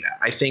kind of data.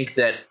 I think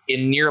that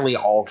in nearly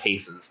all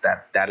cases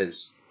that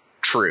is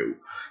true.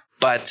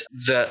 But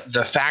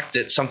the fact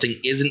that something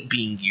isn't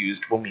being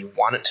used when we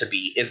want it to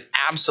be is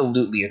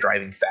absolutely a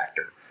driving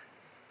factor.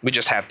 We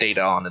just have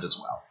data on it as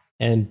well.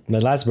 And my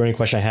last burning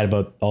question I had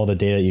about all the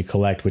data you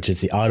collect, which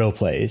is the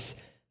autoplays,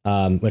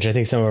 which I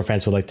think some of our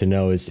friends would like to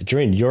know, is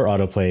during your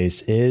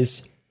autoplays,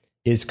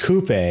 is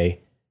Coupe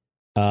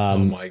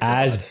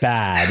as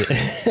bad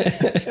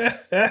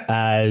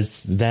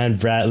as Van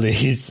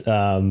Bradley's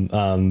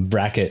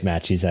bracket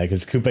match he's had?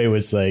 Because Coupe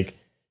was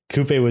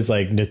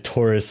like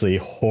notoriously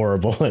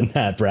horrible in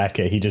that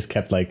bracket. He just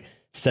kept like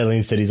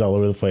settling cities all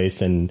over the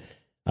place and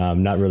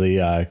not really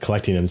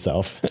collecting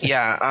himself.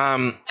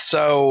 Yeah.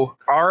 So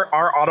our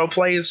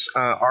autoplays,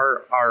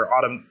 our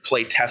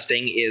autoplay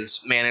testing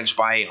is managed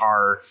by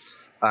our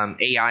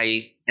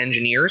AI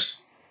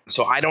engineers.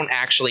 So I don't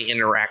actually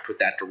interact with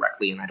that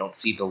directly, and I don't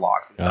see the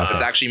logs and stuff.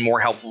 It's actually more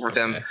helpful for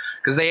them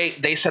because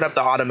they set up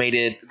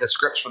the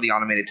scripts for the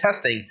automated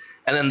testing,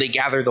 and then they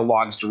gather the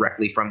logs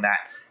directly from that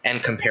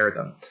and compare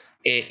them.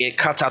 It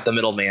cuts out the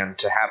middleman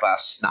to have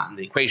us not in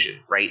the equation,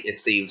 right? It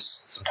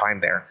saves some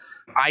time there.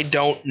 I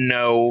don't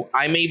know.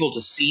 I'm able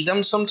to see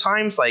them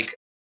sometimes. Like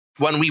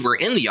when we were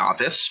in the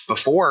office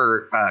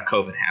before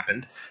COVID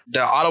happened,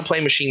 the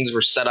autoplay machines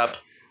were set up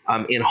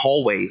in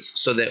hallways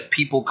so that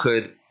people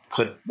could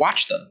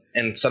watch them.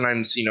 And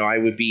sometimes, I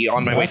would be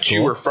on my way to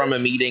or from a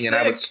meeting and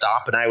I would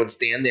stop and I would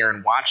stand there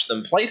and watch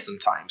them play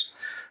sometimes.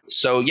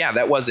 So yeah,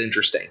 that was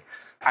interesting.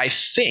 I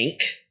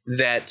think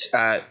that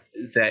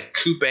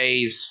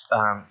Coupe's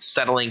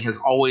settling has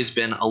always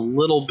been a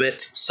little bit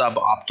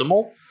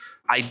suboptimal.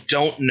 I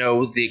don't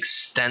know the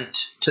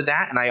extent to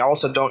that, and I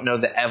also don't know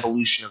the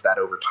evolution of that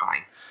over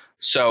time.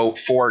 So,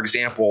 for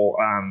example,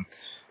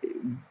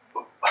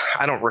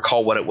 I don't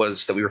recall what it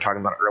was that we were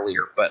talking about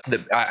earlier, but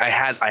I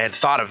had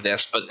thought of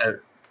this, but I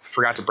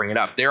forgot to bring it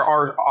up. There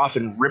are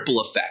often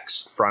ripple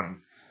effects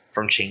from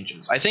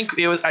changes. I think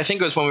it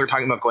was when we were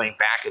talking about going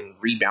back and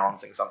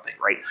rebalancing something,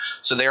 right?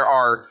 So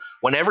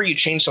whenever you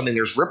change something,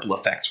 there's ripple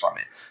effects from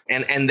it.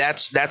 And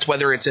that's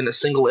whether it's in a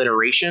single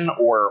iteration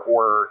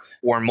or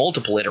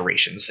multiple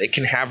iterations. It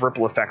can have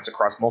ripple effects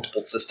across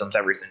multiple systems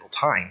every single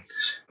time.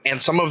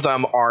 And some of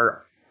them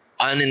are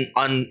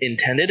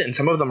unintended and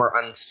some of them are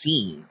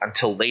unseen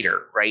until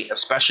later, right?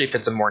 Especially if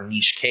it's a more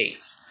niche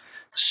case.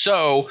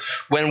 So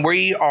when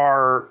we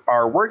are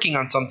working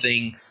on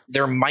something,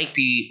 there might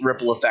be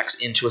ripple effects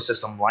into a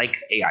system like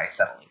AI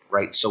settling,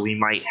 right? So we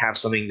might have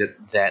something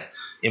that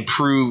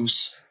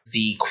improves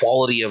the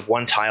quality of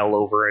one tile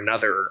over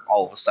another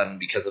all of a sudden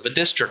because of a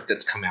district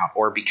that's come out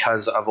or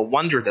because of a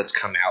wonder that's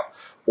come out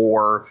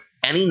or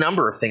any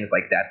number of things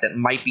like that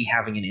might be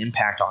having an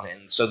impact on it.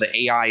 And so the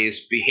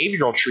AI's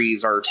behavioral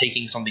trees are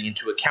taking something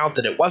into account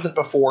that it wasn't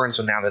before, and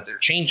so now that they're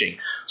changing.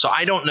 So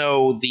I don't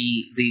know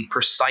the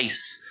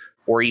precise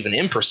or even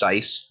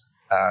imprecise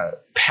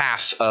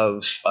path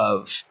of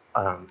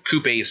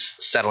Coupe's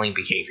settling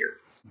behavior.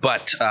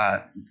 But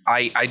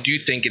I do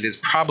think it has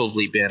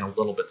probably been a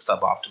little bit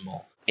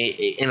suboptimal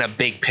in a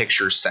big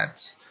picture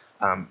sense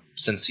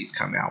since he's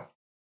come out.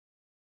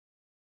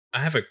 I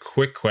have a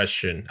quick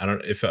question.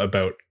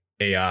 About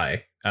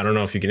AI. I don't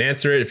know if you can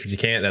answer it. If you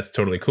can't, that's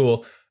totally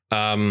cool.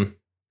 I'm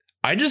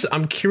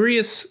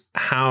curious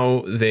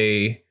how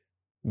they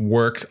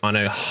work on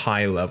a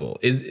high level.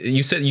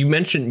 You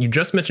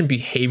just mentioned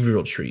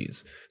behavioral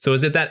trees. So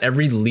is it that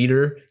every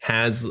leader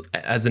has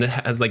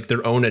like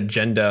their own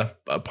agenda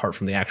apart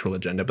from the actual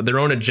agenda, but their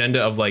own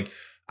agenda of like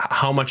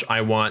how much I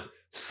want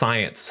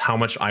science, how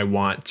much I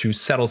want to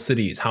settle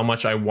cities, how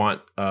much I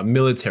want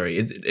military,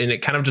 and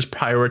it kind of just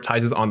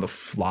prioritizes on the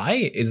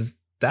fly? Is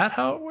that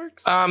how it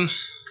works?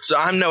 So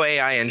I'm no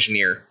AI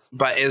engineer,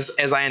 but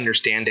as I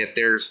understand it,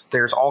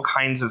 there's all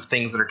kinds of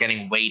things that are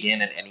getting weighed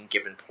in at any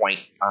given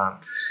point.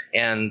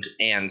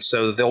 And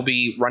so they'll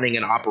be running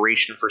an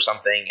operation for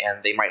something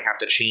and they might have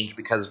to change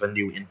because of a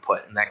new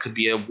input. And that could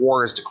be a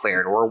war is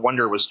declared or a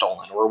wonder was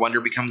stolen or a wonder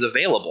becomes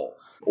available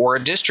or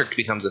a district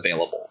becomes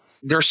available.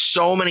 There's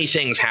so many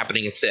things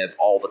happening in Civ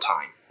all the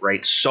time,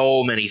 right?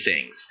 So many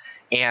things.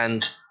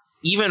 And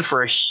even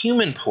for a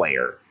human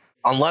player,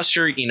 unless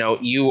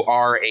you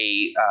are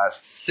a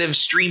Civ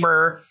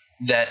streamer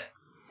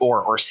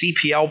or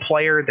CPL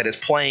player that is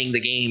playing the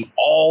game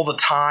all the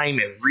time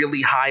at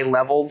really high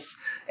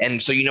levels,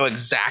 and so you know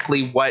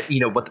exactly what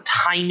the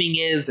timing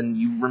is, and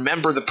you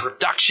remember the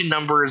production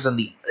numbers and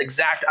the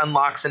exact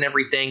unlocks and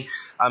everything.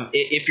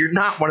 If you're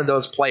not one of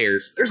those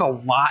players, there's a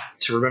lot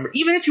to remember.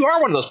 Even if you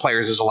are one of those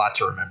players, there's a lot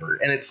to remember,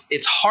 and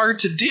it's hard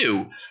to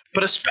do.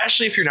 But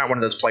especially if you're not one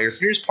of those players,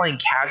 and you're just playing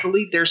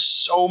casually, there's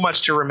so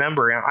much to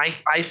remember. And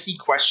I see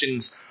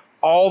questions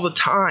all the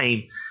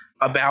time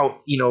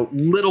about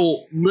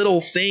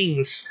little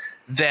things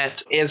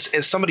that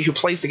as somebody who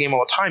plays the game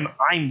all the time,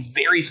 I'm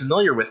very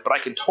familiar with, but I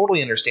can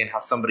totally understand how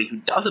somebody who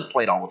doesn't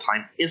play it all the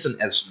time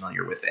isn't as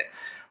familiar with it.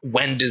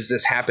 When does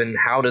this happen?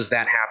 How does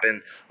that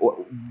happen?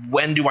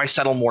 When do I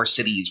settle more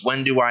cities?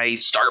 When do I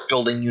start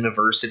building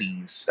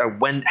universities?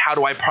 How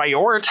do I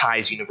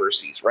prioritize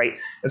universities, right?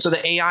 And so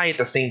the AI at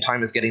the same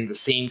time is getting the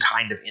same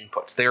kind of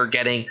inputs. They're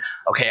getting,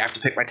 okay, I have to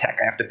pick my tech.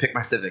 I have to pick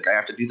my civic. I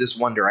have to do this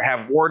wonder. I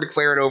have war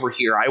declared over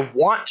here. I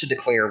want to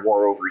declare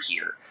war over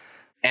here.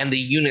 And the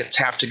units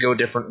have to go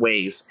different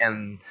ways.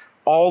 And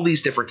all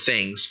these different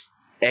things.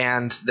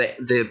 And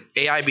the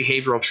AI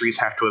behavioral trees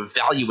have to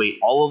evaluate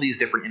all of these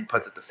different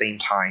inputs at the same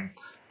time,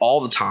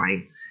 all the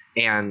time,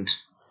 and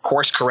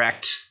course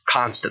correct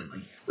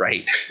constantly,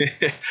 right?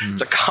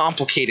 It's a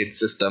complicated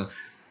system.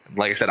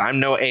 Like I said, I'm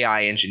no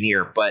AI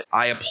engineer, but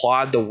I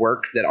applaud the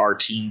work that our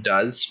team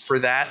does for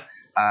that.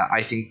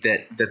 I think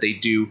that they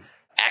do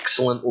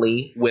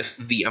excellently with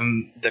the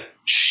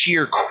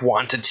sheer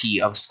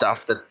quantity of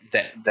stuff that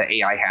the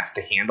AI has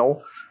to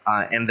handle,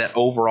 and that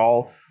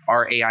overall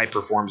our AI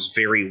performs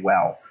very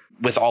well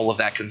with all of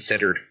that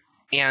considered.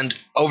 And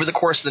over the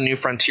course of the New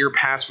Frontier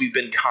Pass, we've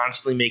been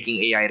constantly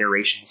making AI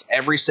iterations.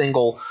 Every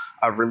single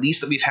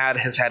release that we've had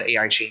has had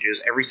AI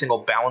changes. Every single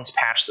balance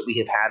patch that we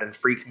have had and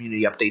free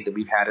community update that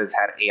we've had has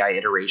had AI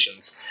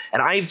iterations.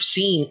 And I've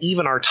seen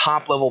even our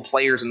top level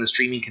players in the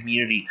streaming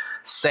community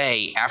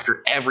say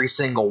after every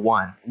single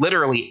one,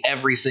 literally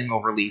every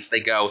single release, they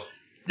go,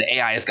 the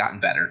AI has gotten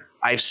better.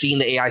 I've seen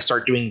the AI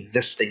start doing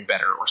this thing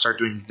better or start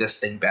doing this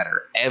thing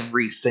better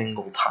every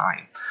single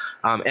time.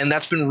 And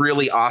that's been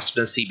really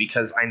awesome to see,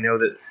 because I know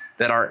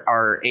that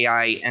our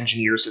AI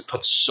engineers have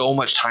put so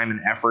much time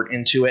and effort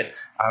into it,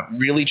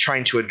 really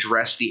trying to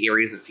address the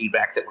areas of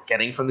feedback that we're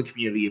getting from the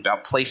community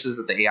about places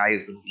that the AI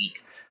has been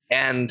weak.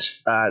 And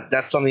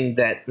that's something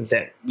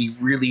that we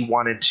really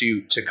wanted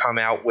to come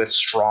out with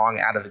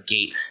strong out of the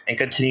gate and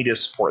continue to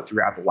support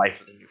throughout the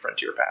life of the New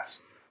Frontier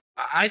Pass.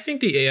 I think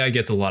the AI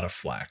gets a lot of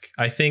flack.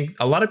 I think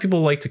a lot of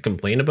people like to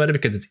complain about it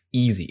because it's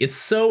easy. It's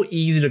so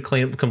easy to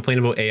complain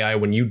about AI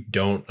when you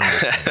don't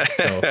understand it.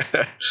 So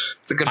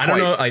it's a good point. I don't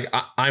know. Like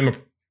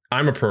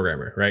I'm a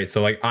programmer, right?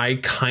 So like I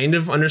kind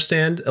of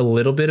understand a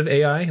little bit of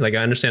AI. Like I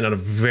understand at a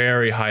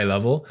very high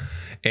level,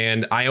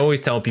 and I always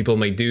tell people,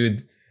 I'm like,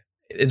 dude,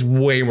 it's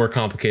way more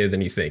complicated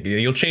than you think.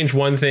 You'll change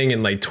one thing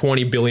and like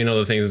 20 billion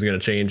other things is going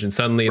to change, and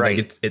suddenly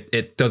like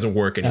it doesn't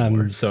work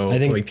anymore. So I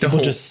think like, people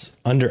just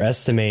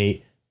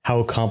underestimate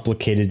how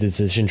complicated the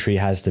decision tree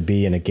has to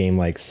be in a game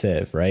like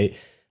Civ, right?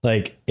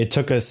 Like it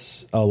took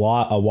us a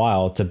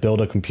while to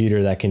build a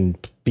computer that can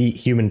beat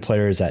human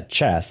players at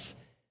chess,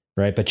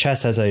 right? But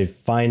chess has a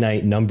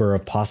finite number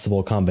of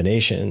possible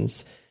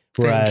combinations.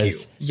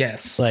 Whereas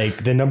yes,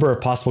 like the number of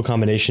possible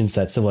combinations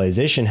that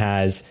Civilization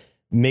has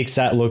makes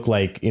that look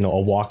like, a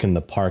walk in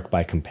the park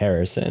by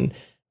comparison.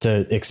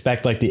 To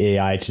expect like the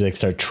AI to like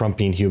start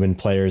trumping human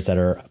players that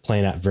are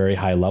playing at very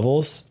high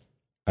levels,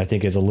 I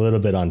think is a little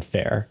bit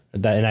unfair.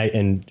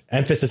 And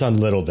emphasis on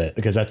little bit,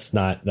 because that's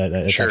not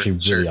that's actually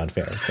really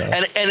unfair. So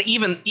and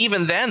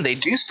even then they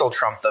do still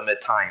trump them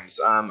at times.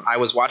 I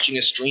was watching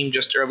a stream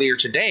just earlier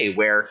today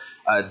where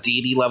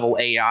deity level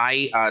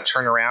AI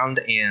turned around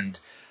and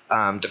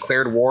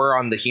declared war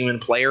on the human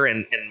player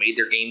and made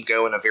their game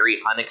go in a very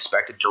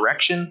unexpected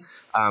direction.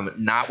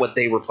 Not what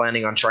they were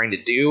planning on trying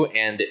to do,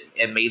 and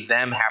it made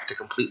them have to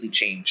completely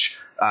change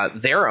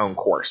their own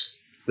course.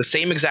 The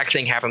same exact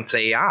thing happened to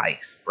AI.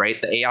 Right?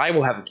 The AI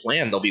will have a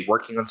plan. They'll be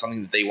working on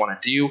something that they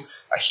want to do.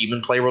 A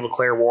human player will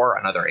declare war.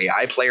 Another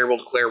AI player will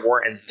declare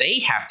war, and they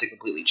have to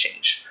completely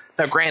change.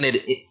 Now,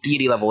 granted,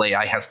 deity level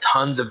AI has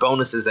tons of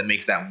bonuses that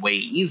makes that way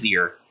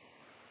easier,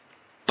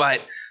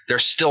 but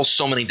there's still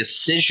so many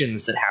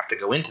decisions that have to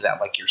go into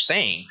that. Like you're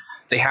saying,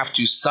 they have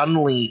to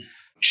suddenly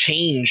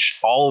change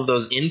all of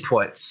those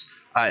inputs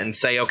and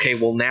say, okay,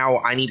 well, now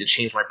I need to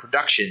change my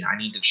production. I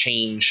need to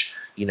change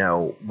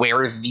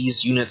where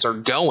these units are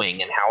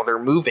going and how they're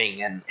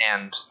moving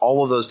and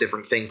all of those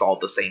different things all at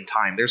the same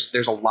time.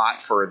 There's a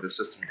lot for the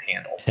system to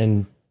handle.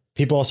 And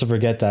people also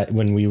forget that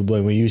when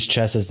we use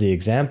chess as the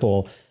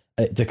example,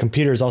 the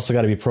computer's also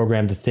got to be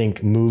programmed to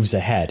think moves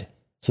ahead.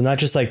 So not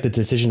just like the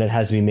decision that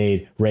has to be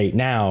made right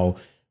now.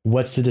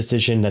 What's the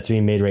decision that's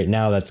being made right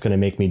now that's going to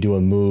make me do a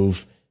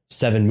move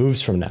 7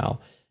 moves from now?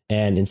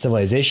 And in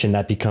Civilization,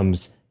 that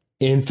becomes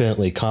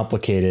infinitely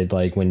complicated,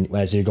 like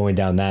as you're going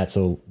down that.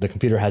 So the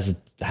computer has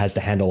to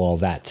handle all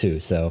of that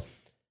too. So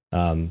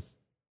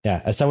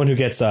as someone who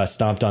gets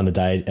stomped on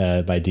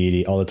the by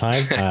deity all the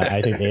time,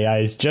 I think AI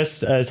is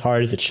just as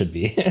hard as it should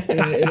be.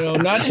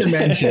 Not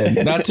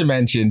to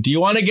mention, do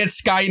you want to get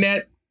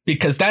Skynet?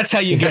 Because that's how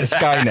you get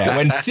Skynet.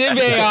 When Civ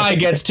AI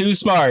gets too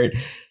smart,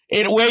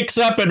 it wakes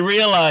up and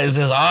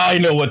realizes, I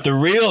know what the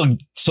real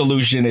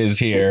solution is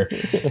here.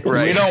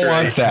 Right, we don't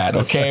want that,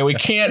 okay? We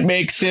can't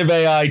make Civ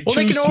AI too smart. Well,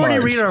 they can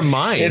already read our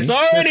minds. It's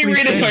already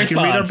reading our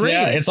thoughts.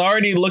 Yeah, it's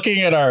already looking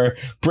at our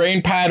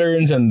brain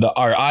patterns and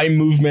our eye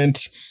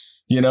movement.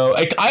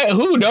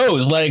 Who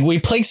knows? Like, we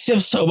play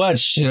Civ so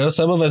much.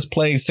 Some of us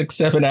play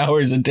 6-7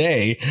 hours a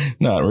day.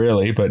 Not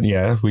really, but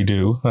yeah, we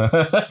do.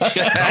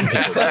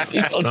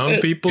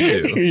 Some people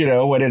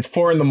do. When it's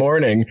 4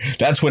 a.m,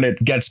 that's when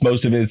it gets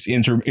most of its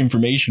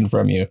information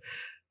from you.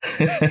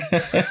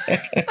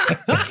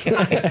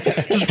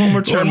 Just one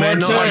more turn, man.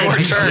 One more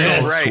turn.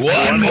 Yes, Right.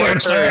 One more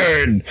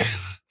turn.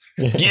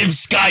 Give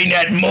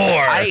Skynet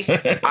more.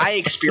 I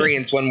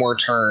experienced one more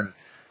turn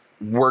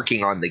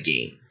working on the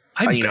game.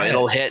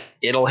 It'll hit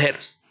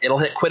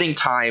quitting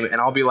time, and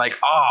I'll be like,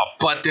 oh,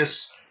 but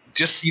this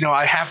just,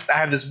 I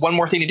have this one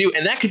more thing to do,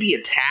 and that could be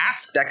a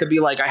task. That could be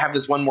like I have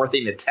this one more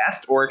thing to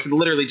test, or it could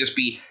literally just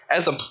be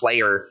as a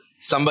player,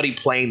 somebody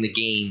playing the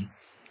game.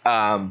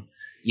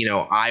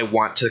 I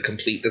want to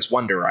complete this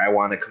wonder. I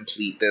want to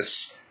complete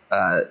this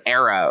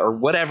era, or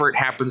whatever it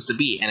happens to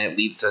be, and it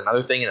leads to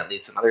another thing, and it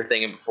leads to another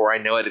thing, and before I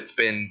know it, it's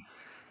been,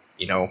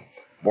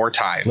 more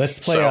time.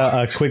 Let's play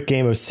a quick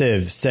game of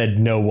Civ, said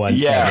no one.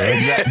 Yeah,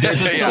 exactly.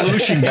 There's a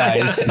solution,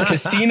 guys.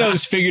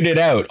 Casinos figured it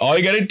out. All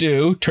you got to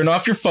do, turn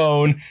off your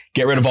phone,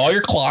 get rid of all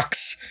your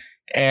clocks,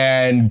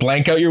 and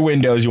blank out your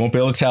windows. You won't be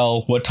able to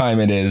tell what time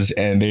it is,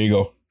 and there you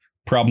go.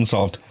 Problem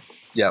solved.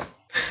 Yep.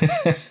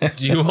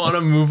 Do you want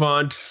to move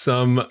on to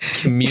some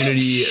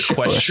community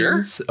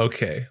questions? Sure.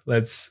 Okay,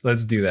 let's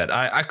do that.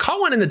 I caught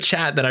one in the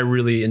chat that I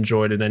really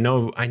enjoyed, and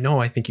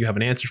I think you have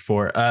an answer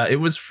for. It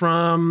was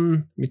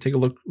from, let me take a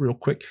look real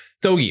quick.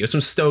 Stogie. It was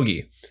from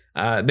Stogie.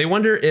 They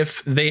wonder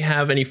if they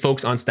have any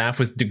folks on staff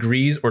with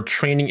degrees or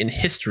training in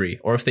history,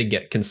 or if they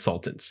get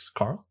consultants.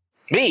 Carl?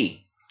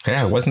 Me.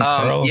 Yeah, it wasn't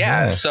Carl.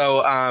 Yeah.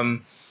 So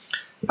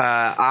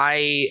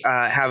I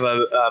have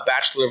a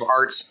Bachelor of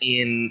Arts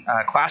in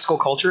classical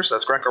culture, so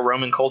that's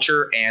Greco-Roman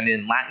culture, and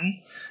in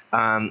Latin.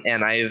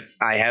 And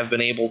I have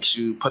been able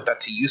to put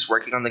that to use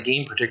working on the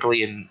game,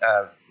 particularly in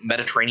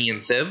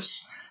Mediterranean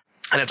civs.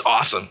 And it's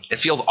awesome. It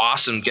feels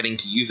awesome getting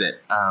to use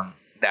it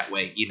that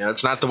way.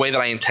 It's not the way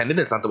that I intended.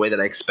 It's not the way that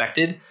I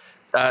expected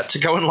to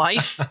go in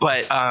life,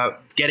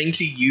 but getting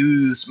to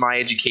use my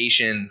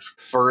education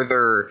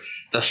further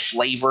the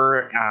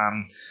flavor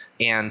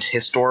and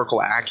historical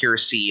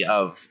accuracy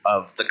of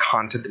the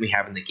content that we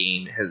have in the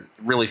game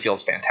really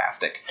feels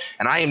fantastic.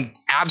 And I am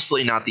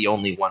absolutely not the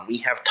only one. We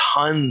have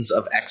tons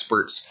of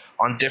experts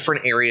on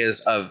different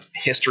areas of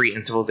history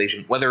and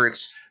civilization, whether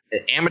it's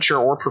amateur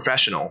or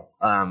professional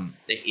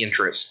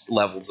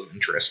levels of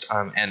interest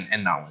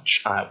and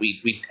knowledge.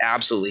 We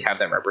absolutely have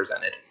that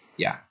represented.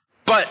 Yeah.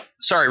 But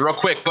sorry, real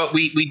quick, but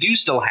we do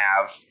still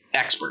have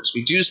experts.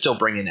 We do still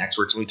bring in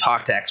experts, and we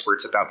talk to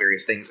experts about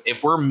various things.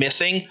 If we're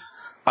missing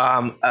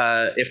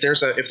if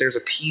there's a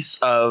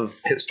piece of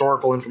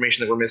historical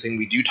information that we're missing,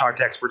 we do talk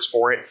to experts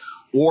for it.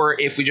 Or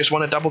if we just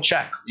want to double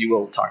check, you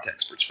will talk to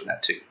experts for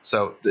that too.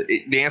 So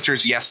the answer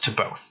is yes to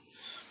both.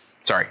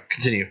 Sorry,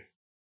 continue.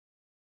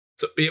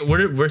 So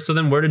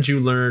where did you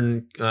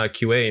learn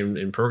QA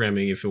in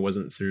programming if it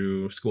wasn't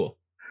through school?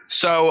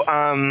 So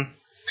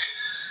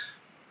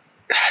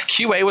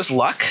QA was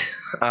luck.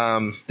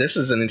 This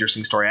is an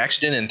interesting story. I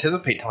actually didn't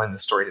anticipate telling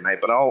this story tonight,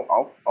 but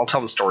I'll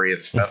tell the story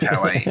of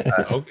how I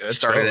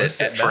started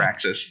at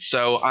Firaxis.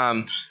 So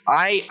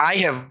I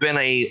have been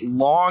a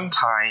long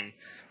time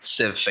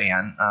Civ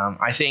fan.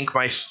 I think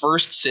my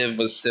first Civ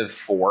was Civ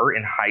 4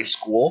 in high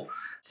school.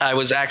 I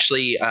was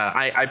actually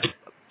I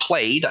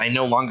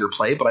no longer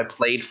play, but I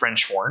played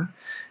French horn,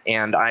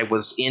 and I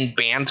was in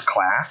band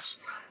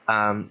class.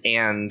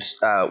 And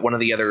one of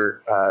the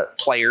other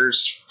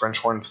French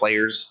horn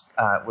players,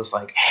 was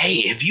like,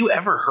 "Hey, have you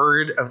ever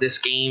heard of this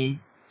game,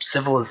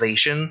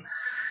 Civilization?"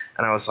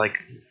 And I was like,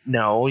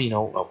 "No,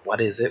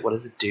 what is it? What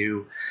does it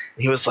do?"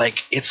 And he was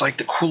like, "It's like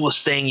the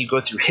coolest thing. You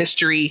go through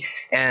history,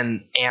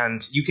 and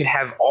you can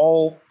have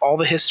all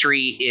the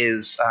history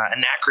is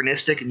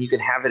anachronistic, and you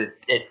can have it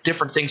at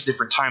different things,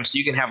 different times. So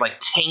you can have like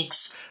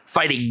tanks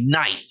fighting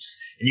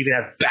knights, and you can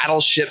have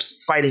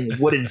battleships fighting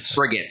wooden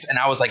frigates." And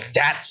I was like,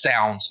 that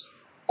sounds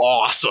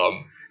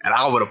awesome, and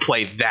I would have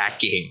played that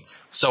game.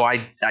 So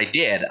I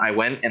did. I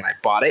went and I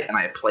bought it, and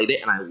I played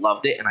it, and I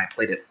loved it, and I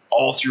played it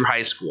all through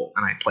high school,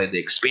 and I played the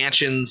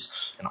expansions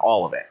and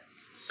all of it.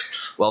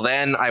 Well,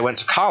 then I went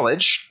to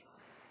college,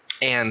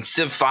 and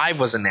Civ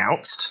 5 was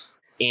announced,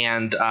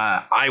 and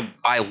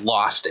I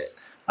lost it.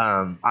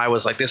 I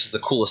was like, this is the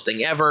coolest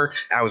thing ever.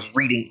 I was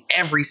reading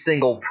every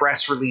single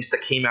press release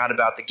that came out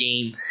about the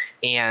game.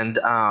 And,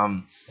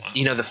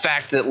 the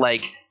fact that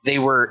like they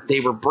were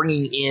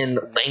bringing in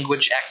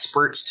language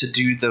experts to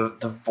do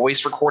the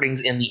voice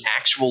recordings in the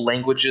actual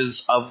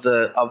languages of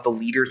the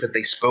leaders that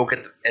they spoke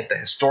at the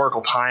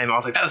historical time. I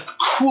was like, that is the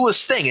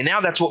coolest thing. And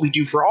now that's what we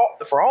do for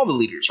all the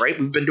leaders, right?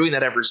 We've been doing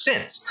that ever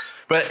since.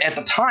 But at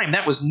the time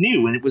that was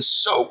new, and it was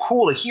so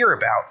cool to hear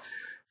about.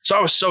 So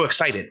I was so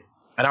excited.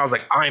 And I was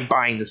like, I'm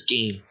buying this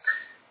game,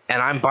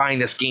 and I'm buying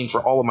this game for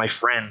all of my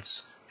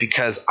friends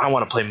because I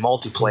want to play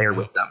multiplayer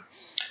with them.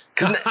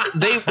 Because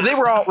they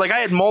were all like, I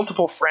had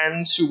multiple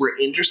friends who were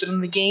interested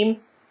in the game,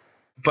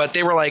 but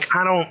they were like,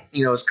 I don't,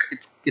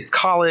 it's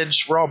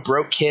college, we're all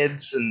broke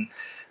kids, and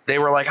they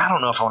were like, I don't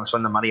know if I want to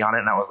spend the money on it.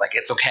 And I was like,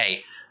 it's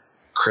okay,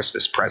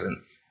 Christmas present.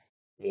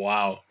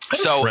 Wow.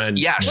 So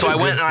yeah, so I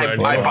went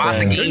and I bought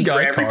the game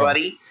for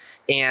everybody,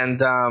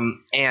 and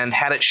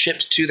had it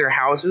shipped to their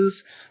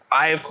houses.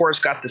 I, of course,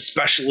 got the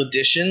special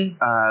edition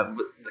that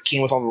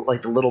came with all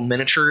the little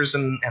miniatures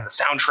and the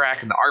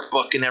soundtrack and the art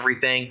book and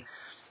everything.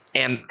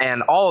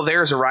 And all of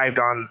theirs arrived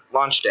on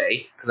launch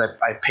day because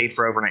I paid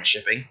for overnight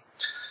shipping.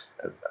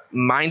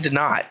 Mine did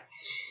not.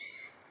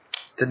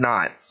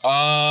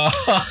 Yeah,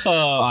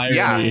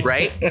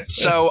 right?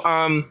 So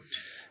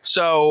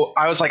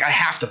I was like, I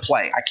have to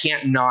play. I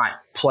can't not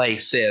play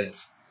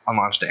Civ on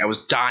launch day. I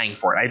was dying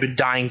for it. I'd been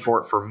dying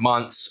for it for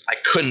months. I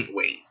couldn't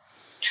wait.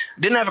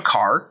 I didn't have a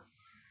car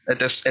at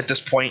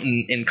this point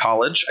in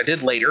college. I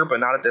did later, but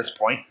not at this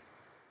point.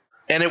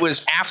 And it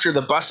was after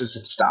the buses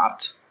had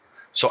stopped.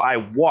 So I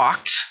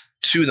walked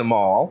to the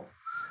mall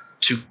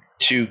to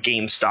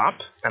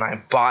GameStop, and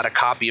I bought a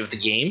copy of the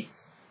game,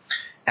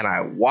 and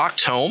I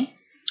walked home,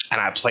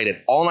 and I played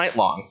it all night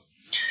long,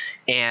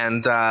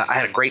 and I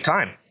had a great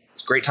time. It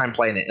was a great time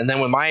playing it. And then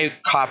when my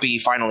copy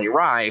finally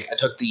arrived, I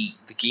took the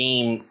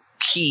game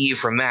key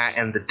from that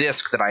and the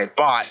disc that I had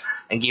bought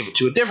and gave it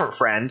to a different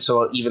friend,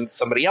 so even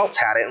somebody else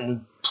had it, and we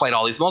played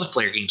all these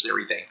multiplayer games and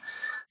everything.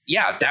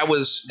 Yeah, that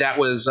was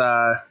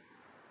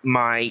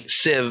my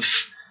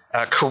Civ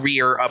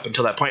career up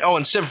until that point. Oh,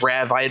 and Civ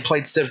Rev. I had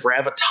played Civ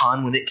Rev a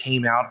ton when it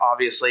came out,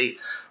 obviously,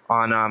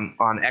 on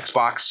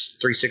Xbox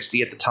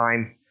 360 at the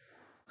time.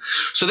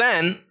 So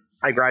then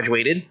I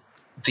graduated.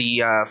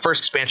 The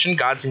first expansion,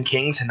 Gods and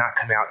Kings, had not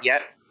come out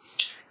yet.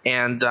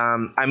 And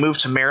I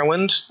moved to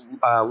Maryland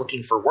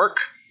looking for work.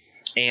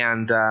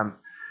 And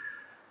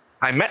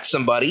I met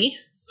somebody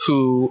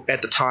who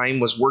at the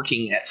time was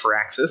working at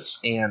Firaxis.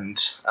 And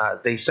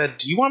they said,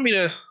 "Do you want me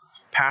to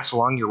pass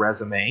along your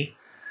resume?"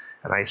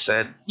 And I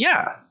said,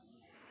 "Yeah,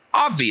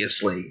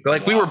 obviously."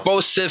 Like, we were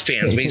both Civ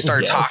fans. We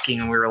started talking,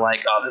 and we were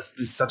like, "Oh, this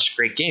is such a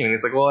great game." And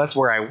it's like, "Well, that's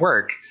where I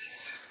work."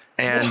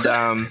 And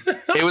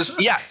it was,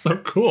 so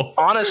cool.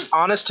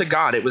 Honest to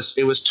God, it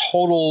was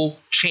total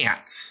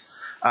chance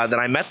that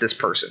I met this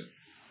person.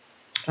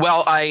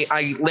 Well,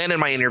 I landed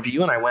my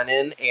interview, and I went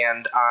in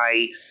and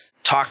I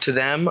talked to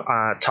them,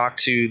 talked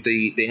to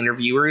the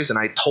interviewers, and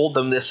I told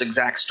them this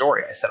exact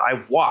story. I said,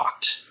 I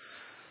walked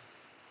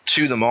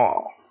to the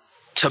mall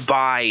to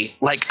buy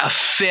like a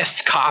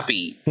 5th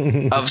copy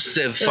of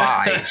Civ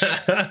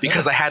 5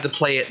 because I had to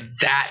play it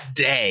that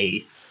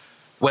day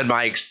when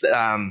my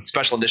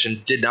special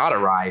edition did not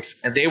arrive.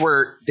 And they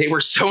were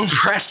so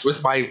impressed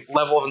with my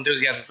level of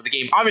enthusiasm for the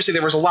game. Obviously,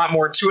 there was a lot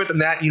more to it than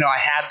that. You know, I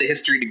had the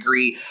history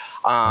degree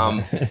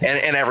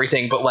and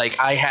everything, but like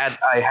I had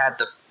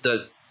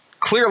the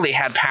clearly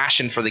had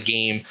passion for the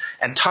game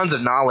and tons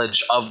of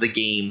knowledge of the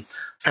game.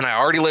 And I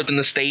already lived in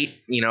the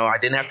state. You know, I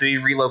didn't have to be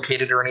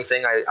relocated or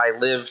anything. I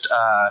lived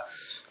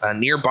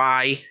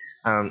nearby.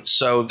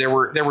 So there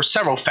were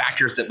several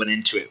factors that went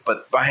into it.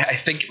 But I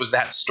think it was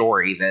that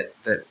story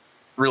that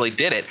really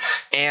did it.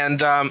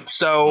 And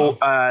so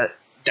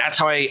that's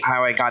how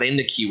I got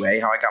into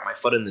QA, how I got my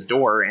foot in the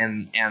door,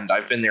 and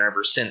I've been there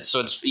ever since.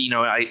 So it's, you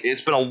know,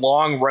 it's been a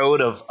long road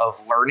of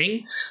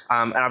learning,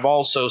 and I've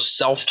also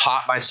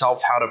self-taught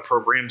myself how to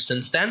program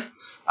since then.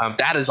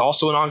 That is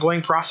also an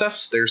ongoing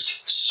process.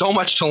 There's so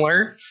much to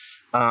learn,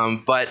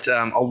 but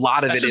a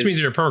lot of that it just is.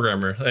 means you're a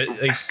programmer.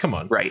 Like, come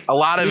on, right? A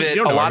lot of it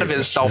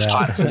is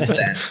self-taught since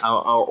then,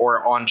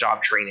 or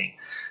on-job training.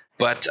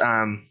 But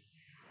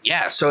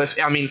yeah, so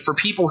for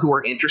people who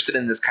are interested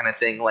in this kind of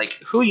thing, like,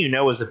 who you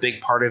know is a big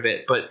part of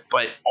it, but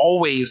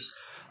always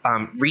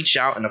reach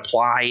out and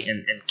apply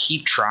and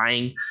keep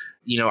trying.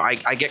 You know,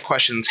 I get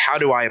questions, how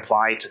do I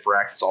apply to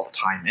Firaxis all the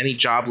time? Any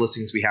job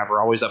listings we have are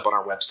always up on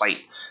our website.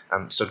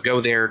 So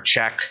go there,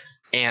 check,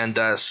 and,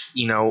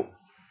 you know,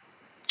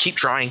 keep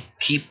trying,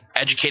 keep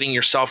educating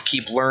yourself,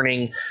 keep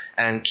learning,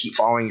 and keep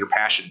following your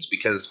passions,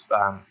 because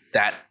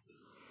that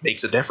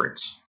makes a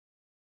difference.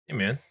 Hey,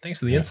 man, thanks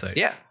for the insight.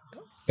 Yeah.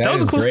 That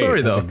was a cool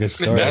story, though. That's a good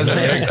story. That was a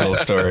very cool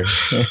story.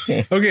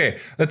 Okay,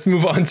 let's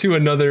move on to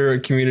another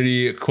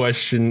community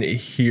question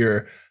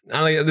here.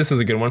 This is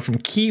a good one from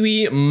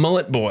Kiwi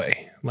Mullet Boy.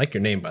 I like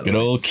your name, by the way. Good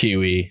old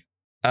Kiwi.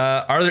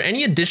 Are there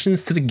any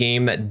additions to the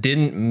game that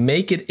didn't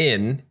make it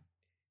in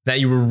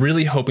that you were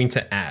really hoping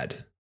to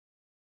add?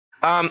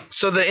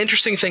 So the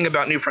interesting thing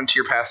about New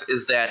Frontier Pass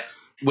is that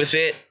with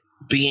it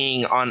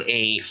being on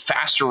a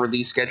faster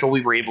release schedule, we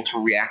were able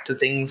to react to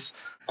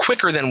things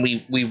quicker than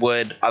we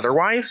would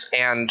otherwise.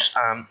 And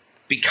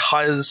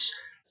because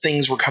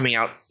things were coming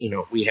out, you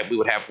know, we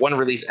would have one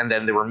release, and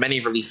then there were many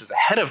releases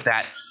ahead of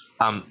that.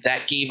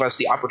 That gave us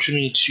the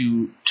opportunity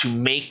to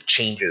make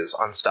changes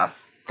on stuff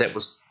that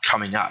was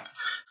coming up.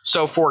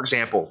 So, for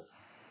example,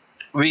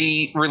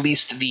 we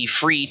released the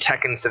free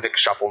Tekken Civic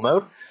Shuffle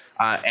mode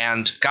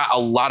and got a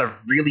lot of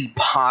really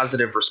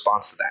positive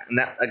response to that.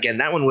 And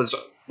that one was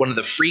one of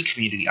the free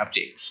community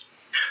updates.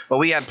 But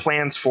we had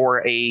plans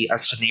for a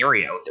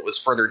scenario that was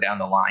further down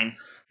the line.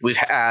 We've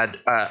had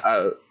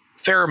a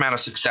fair amount of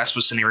success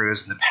with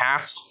scenarios in the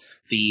past.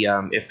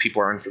 If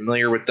people are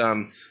unfamiliar with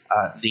them,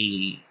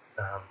 the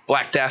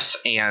Black Death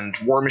and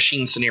War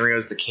Machine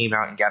scenarios that came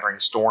out in Gathering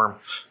Storm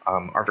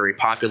are very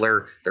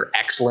popular. They're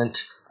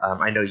excellent.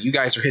 I know you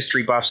guys are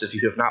history buffs. If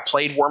you have not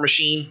played War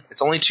Machine,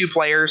 it's only 2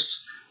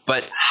 players,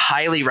 but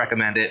highly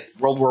recommend it.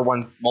 World War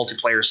I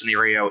multiplayer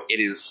scenario. It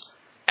is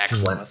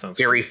excellent. That sounds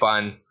very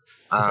fun.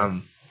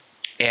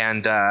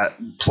 And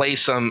play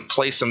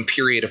some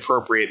period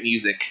appropriate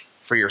music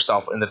for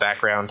yourself in the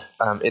background.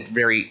 It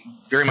very,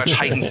 very much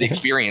heightens the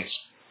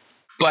experience.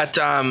 But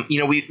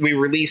we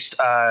released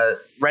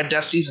Red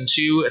Death Season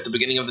 2 at the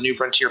beginning of the New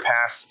Frontier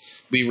Pass.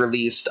 We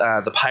released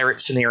the Pirate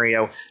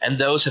scenario, and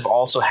those have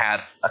also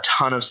had a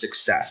ton of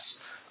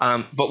success.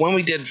 But when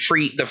we did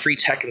the free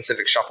tech and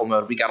Civic Shuffle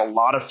mode, we got a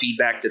lot of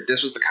feedback that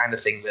this was the kind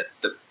of thing that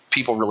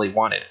people really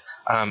wanted.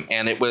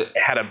 And it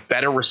had a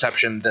better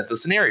reception than the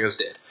scenarios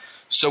did.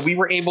 So we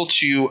were able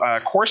to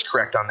course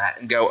correct on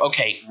that and go,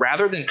 okay,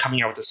 rather than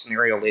coming out with a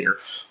scenario later,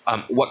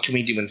 what can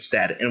we do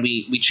instead? And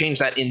we changed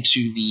that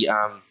into the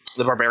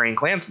Barbarian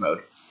Clans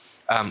mode,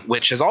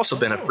 which has also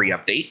been a free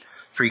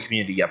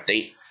community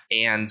update.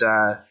 And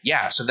so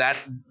yes,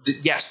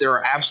 there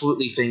are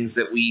absolutely things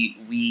that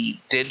we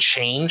did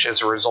change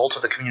as a result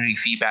of the community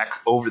feedback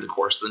over the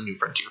course of the New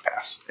Frontier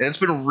Pass. And it's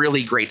been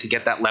really great to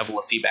get that level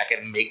of feedback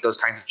and make those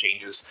kinds of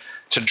changes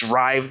to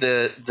drive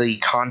the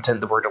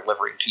content that we're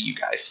delivering to you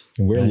guys.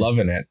 We're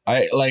loving it.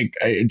 I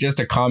just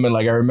a comment.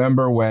 Like, I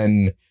remember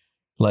when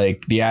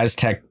like the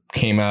Aztec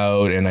came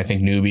out, and I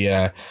think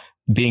Nubia,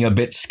 being a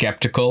bit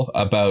skeptical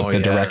about the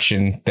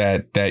direction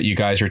that you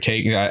guys were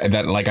taking,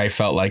 that like I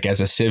felt like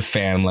as a Civ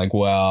fan, like,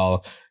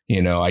 well,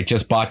 you know, I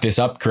just bought this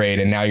upgrade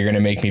and now you're going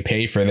to make me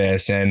pay for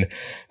this. And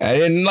I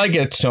didn't like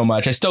it so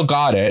much. I still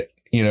got it,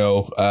 you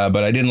know,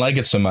 but I didn't like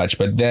it so much.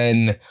 But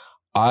then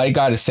I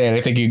got to say, and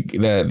I think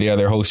the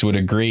other hosts would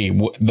agree,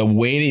 the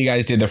way that you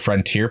guys did the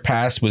Frontier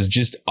Pass was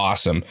just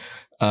awesome.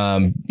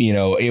 You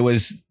know,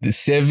 the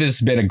Civ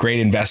has been a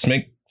great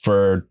investment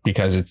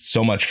because it's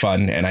so much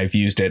fun and I've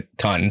used it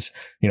tons.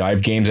 You know, I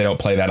have games I don't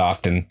play that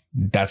often.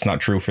 That's not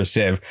true for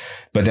Civ.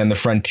 But then the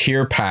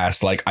Frontier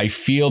Pass, like, I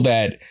feel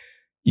that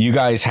you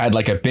guys had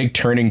like a big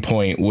turning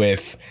point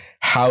with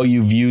how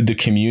you viewed the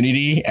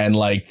community, and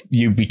like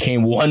you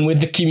became one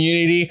with the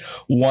community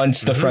once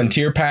the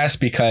Frontier Pass,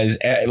 because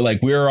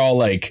like we were all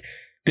like,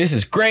 this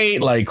is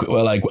great. Like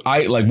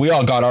we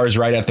all got ours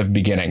right at the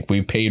beginning.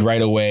 We paid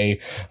right away,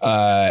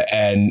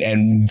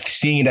 and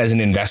seeing it as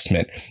an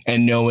investment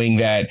and knowing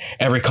that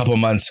every couple of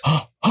months,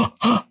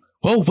 whoa,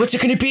 what's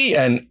it going to be?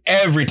 And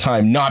every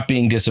time not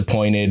being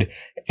disappointed.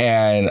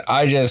 And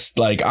I just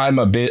like, I'm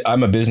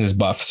a business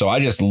buff. So I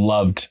just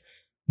loved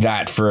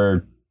that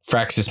for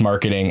Fraxis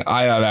marketing.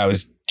 I thought that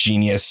was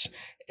genius.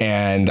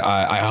 And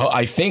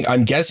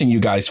I'm guessing you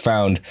guys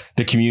found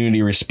the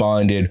community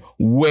responded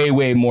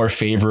way more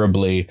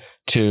favorably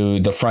to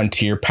the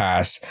Frontier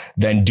Pass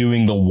than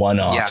doing the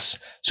one-offs. Yeah.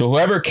 So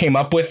whoever came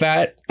up with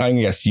that, I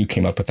guess you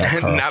came up with that,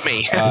 Carl. Not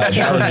me.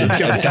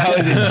 That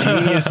was a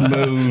genius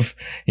move.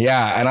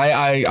 Yeah, and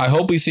I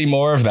hope we see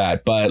more of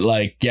that. But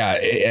like, yeah,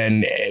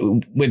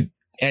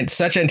 and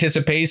such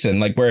anticipation,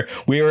 like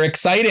we were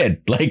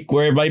excited, like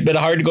where it might have been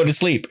hard to go to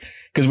sleep,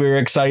 because we were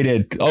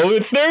excited. Oh,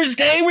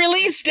 Thursday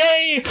release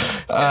day.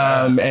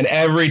 And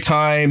every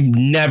time,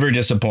 never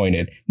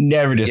disappointed.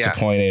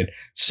 Yeah.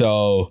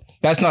 So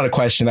that's not a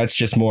question. That's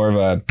just more of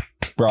a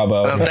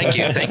bravo.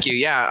 Thank you.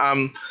 Yeah.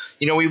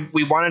 You know,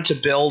 we wanted to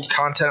build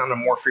content on a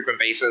more frequent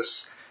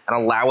basis and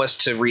allow us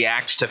to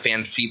react to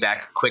fan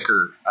feedback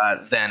quicker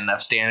than a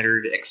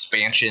standard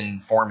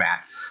expansion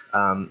format.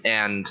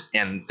 And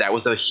that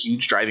was a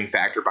huge driving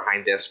factor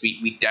behind this.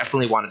 We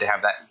definitely wanted to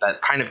have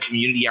that kind of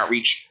community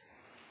outreach.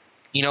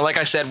 You know, like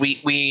I said,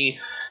 we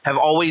have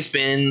always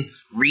been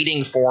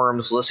reading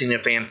forums, listening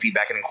to fan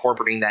feedback, and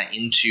incorporating that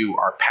into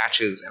our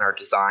patches and our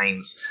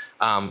designs.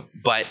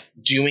 But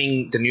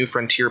doing the New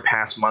Frontier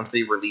Pass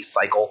monthly release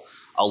cycle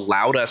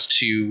allowed us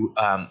to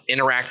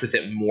interact with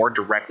it more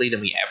directly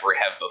than we ever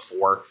have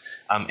before,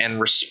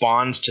 and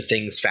respond to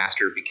things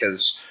faster,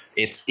 because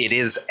it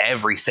is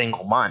every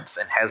single month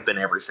and has been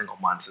every single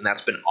month, and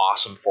that's been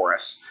awesome for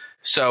us.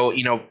 So,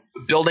 you know,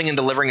 building and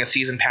delivering a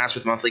season pass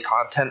with monthly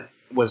content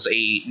was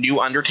a new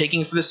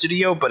undertaking for the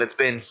studio, but it's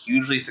been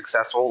hugely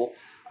successful,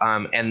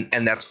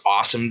 and that's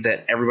awesome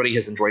that everybody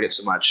has enjoyed it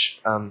so much.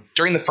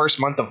 During the first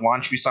month of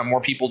launch, we saw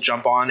more people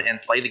jump on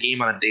and play the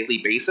game on a daily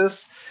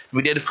basis.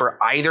 We did for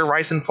either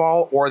Rise and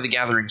Fall or the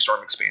Gathering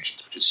Storm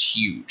expansions, which is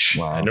huge.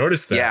 Wow. I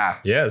noticed that. Yeah.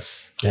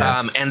 Yes.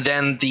 And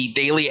then the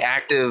daily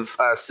active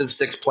Civ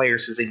 6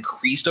 players has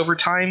increased over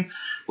time,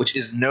 which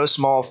is no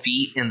small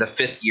feat in the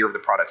 5th year of the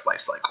product's life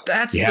cycle.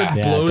 That's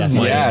what blows my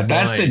mind. Yeah,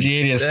 that's the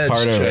genius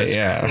part of it.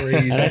 Yeah.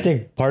 And I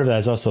think part of that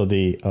is also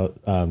the,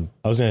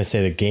 I was going to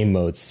say the game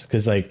modes,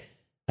 because like,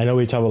 I know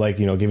we talk about like,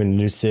 you know, giving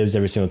new civs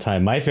every single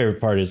time. My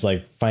favorite part is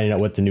like finding out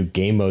what the new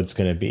game mode's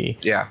going to be.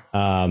 Yeah.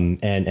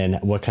 And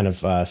what kind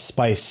of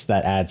spice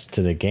that adds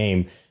to the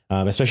game.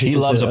 Especially he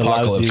since loves it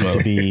allows Apocalypse you mode.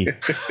 to be.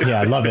 Yeah,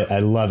 I love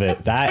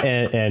it. That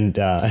and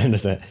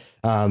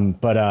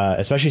but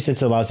especially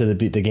since it allows the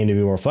game to be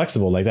more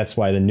flexible. Like that's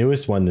why the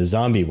newest one, the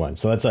zombie one.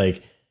 So that's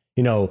like,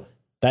 you know,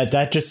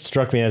 that just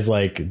struck me as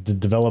like the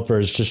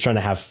developers just trying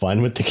to have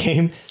fun with the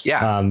game.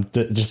 Yeah.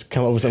 Just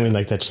come up with something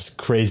like that's just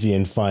crazy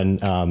and fun,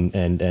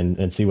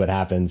 and see what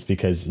happens,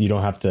 because you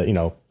don't have to, you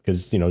know,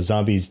 because, you know,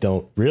 zombies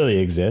don't really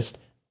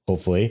exist,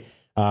 hopefully.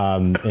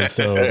 And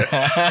so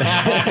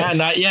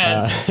not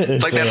yet.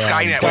 It's like that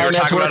Skynet we were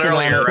talking about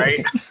earlier,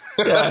 right?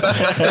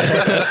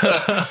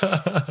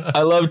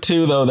 I love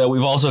too, though, that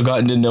we've also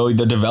gotten to know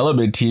the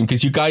development team,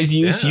 because you guys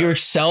use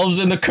yourselves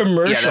in the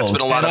commercials. Yeah, that's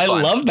been a lot of fun.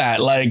 I love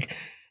that. Like,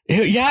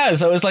 Yeah,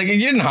 so it's like you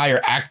didn't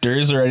hire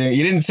actors or anything.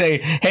 You didn't say,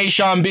 "Hey,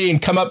 Sean Bean,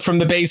 come up from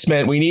the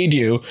basement. We need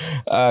you,"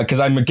 because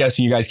I'm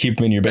guessing you guys keep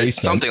him in your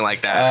basement, something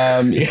like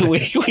that.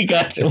 We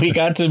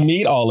got to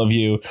meet all of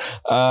you,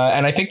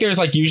 and I think there's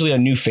like usually a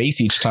new face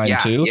each time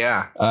too.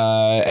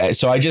 Yeah.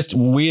 So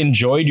we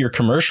enjoyed your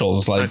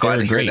commercials. Like, I'm glad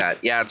to hear great. that.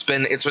 Yeah, it's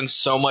been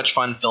so much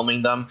fun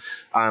filming them.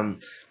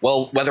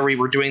 Well, whether we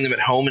were doing them at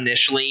home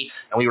initially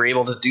and we were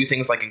able to do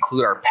things like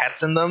include our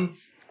pets in them,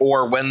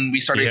 or when we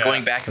started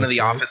going back into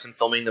the office and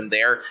filming them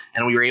there,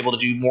 and we were able to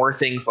do more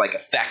things like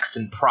effects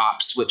and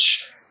props,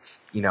 which,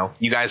 you know,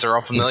 you guys are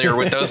all familiar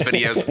with those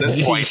videos at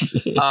this point.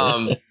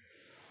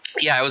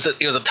 Yeah, it was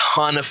a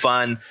ton of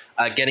fun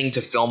getting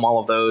to film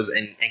all of those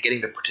and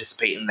getting to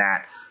participate in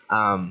that.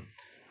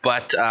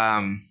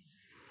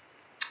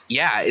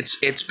 Yeah,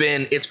 it's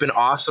been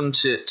awesome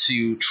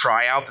to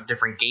try out the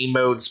different game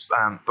modes,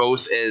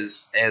 both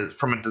as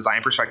from a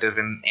design perspective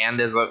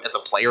and as a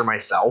player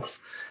myself.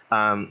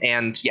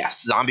 And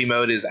yes, zombie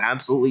mode is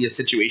absolutely a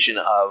situation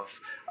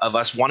of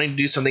us wanting to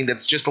do something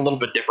that's just a little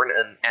bit different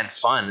and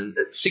fun. And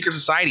Secret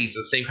Society is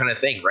the same kind of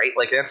thing, right?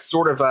 Like that's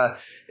sort of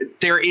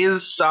there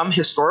is some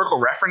historical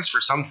reference for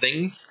some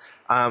things,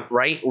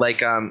 right?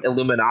 Like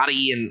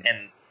Illuminati and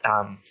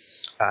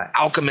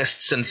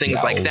alchemists and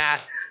things like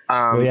that.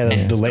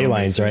 The ley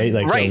lines, right?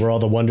 Like where all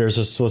the wonders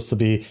are supposed to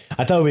be.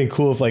 I thought it would be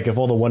cool if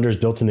all the wonders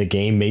built in the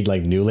game made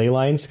like new ley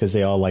lines because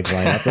they all like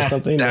line up or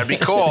something. That'd be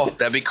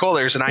cool.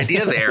 There's an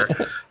idea there.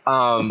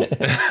 Yeah,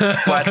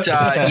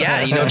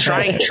 you know,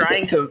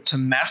 trying to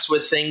mess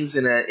with things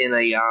in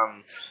a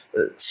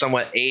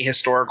somewhat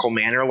ahistorical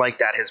manner like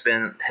that has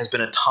been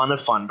a ton of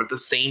fun. But at the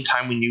same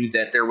time, we knew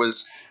that there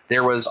was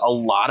a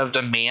lot of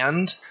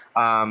demand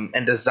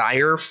and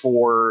desire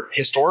for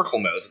historical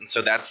modes, and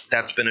so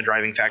that's been a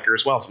driving factor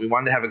as well. So we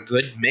wanted to have a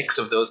good mix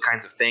of those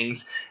kinds of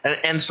things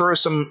and throw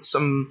some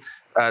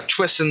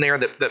twists in there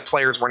that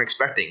players weren't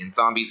expecting. And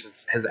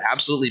Zombies has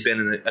absolutely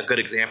been a good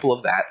example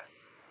of that.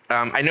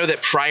 I know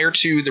that prior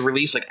to the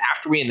release, like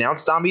after we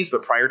announced Zombies,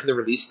 but prior to the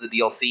release of the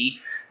DLC,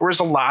 there was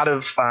a lot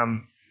of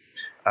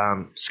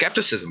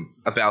skepticism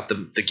about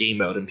the game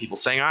mode and people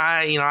saying,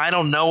 I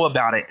don't know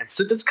about it. And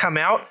since it's come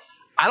out,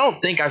 I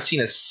don't think I've seen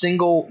a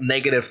single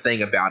negative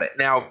thing about it.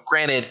 Now,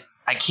 granted,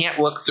 I can't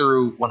look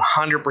through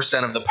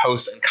 100% of the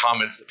posts and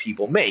comments that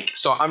people make,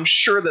 so I'm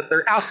sure that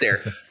they're out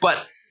there.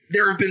 But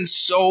there have been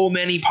so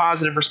many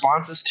positive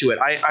responses to it.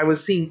 I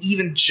was seeing,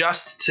 even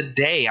just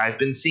today, I've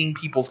been seeing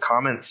people's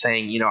comments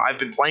saying, you know, I've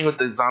been playing with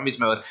the Zombies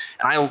mode,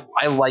 and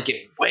I like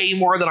it way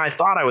more than I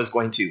thought I was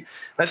going to. And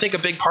I think a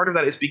big part of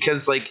that is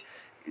because, like,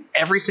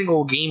 every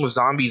single game of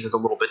Zombies is a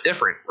little bit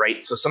different,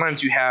 right? So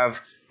sometimes you have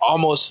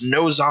almost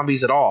no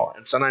zombies at all,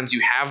 and sometimes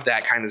you have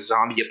that kind of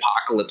zombie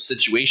apocalypse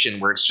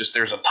situation where it's just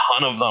there's a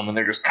ton of them and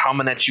they're just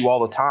coming at you all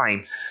the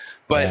time.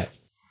 But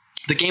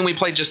the game we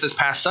played just this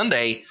past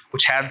Sunday,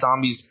 which had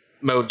Zombies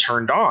mode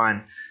turned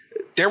on,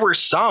 there were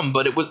some,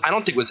 but I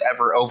don't think it was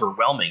ever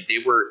overwhelming. They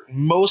were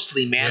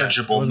mostly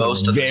manageable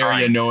most of the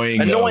time. Very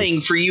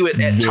annoying for you at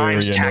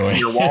times, attacking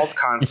your walls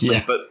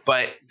constantly,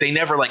 but they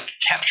never like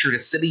captured a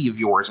city of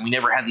yours, and we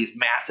never had these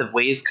massive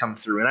waves come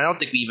through. And I don't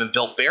think we even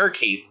built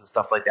barricades and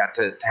stuff like that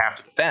to have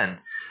to defend.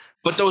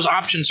 But those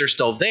options are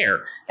still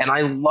there, and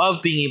I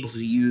love being able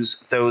to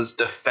use those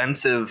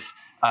defensive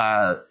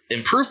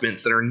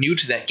improvements that are new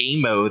to that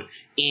game mode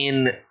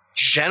in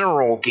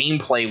general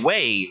gameplay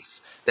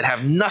ways that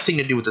have nothing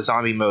to do with the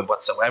zombie mode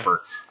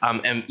whatsoever.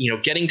 And, you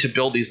know, getting to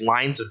build these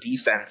lines of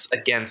defense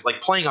against, like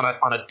playing on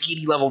a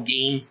DD level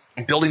game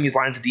and building these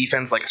lines of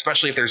defense, like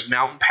especially if there's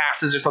mountain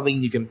passes or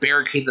something, you can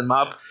barricade them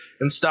up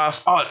and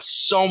stuff. Oh, it's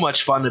so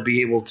much fun to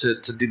be able to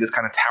do this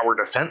kind of tower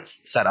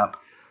defense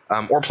setup.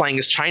 Or playing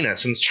as China,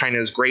 since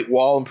China's Great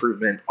Wall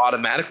improvement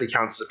automatically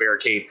counts as a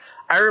barricade.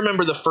 I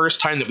remember the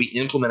first time that we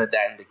implemented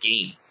that in the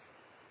game,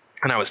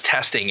 and I was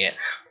testing it.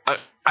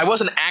 I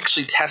wasn't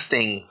actually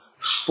testing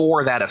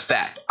for that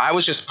effect. I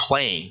was just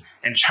playing,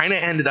 and China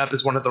ended up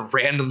as one of the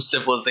random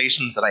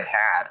civilizations that I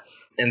had,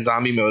 and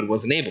zombie mode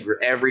was enabled.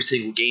 Every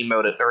single game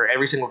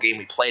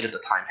we played at the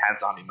time had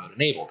zombie mode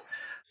enabled.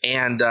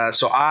 And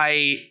so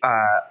I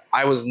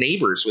was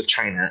neighbors with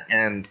China,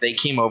 and they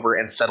came over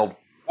and settled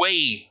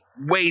way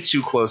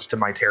too close to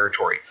my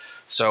territory.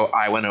 So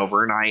I went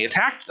over and I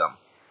attacked them.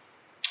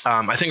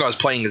 I think I was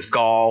playing as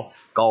Gaul.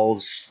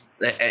 Gaul's,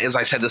 as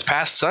I said this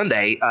past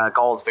Sunday,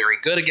 Gaul is very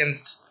good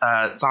against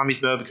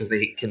Zombies mode because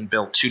they can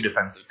build 2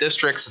 defensive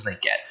districts and they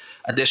get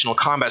additional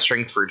combat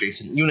strength for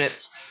adjacent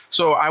units.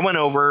 So I went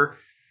over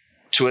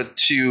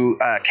to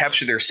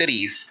capture their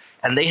cities,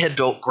 and they had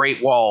built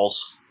great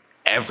walls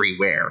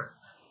everywhere.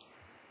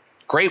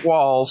 Great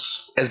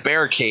walls as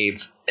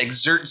barricades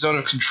exert zone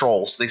of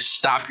control, so they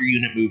stop your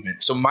unit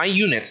movement. So my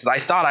units that I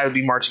thought I would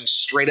be marching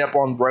straight up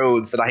on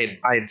roads that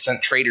I had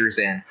sent traders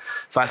in,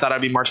 so I thought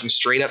I'd be marching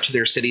straight up to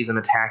their cities and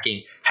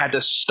attacking, had to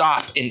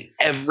stop in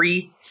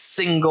every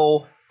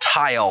single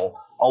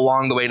tile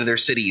along the way to their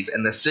cities.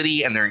 And the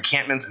city and their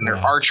encampments and their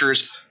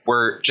archers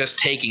were just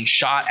taking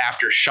shot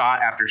after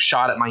shot after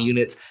shot at my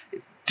units.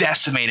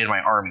 decimated my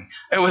army.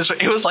 It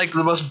was like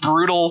the most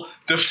brutal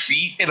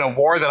defeat in a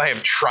war that I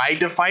have tried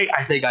to fight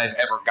I think I've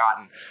ever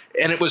gotten.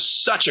 And it was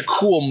such a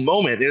cool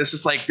moment. It was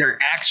just like their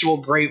actual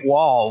Great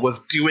Wall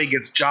was doing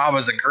its job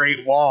as a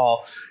Great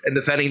Wall and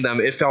defending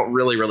them. It felt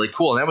really, really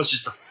cool. And that was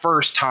just the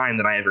first time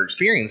that I ever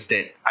experienced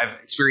it. I've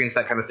experienced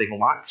that kind of thing a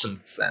lot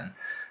since then.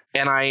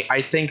 And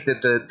I think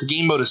that the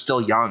game mode is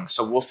still young,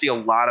 so we'll see a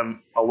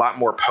lot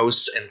more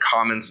posts and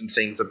comments and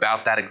things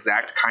about that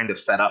exact kind of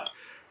setup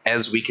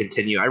as we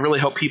continue. I really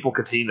hope people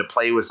continue to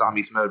play with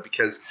zombies mode,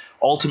 because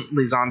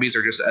ultimately zombies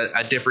are just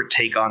a different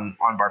take on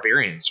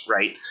barbarians,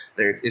 right?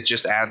 It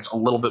just adds a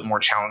little bit more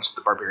challenge to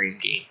the barbarian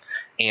game.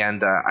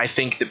 And I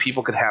think that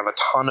people could have a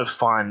ton of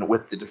fun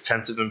with the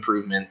defensive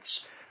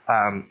improvements,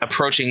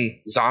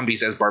 approaching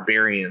zombies as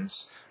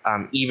barbarians,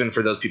 even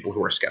for those people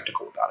who are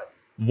skeptical about it.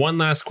 One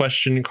last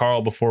question,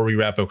 Carl, before we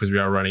wrap up, because we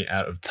are running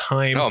out of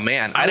time. Oh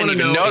man, I didn't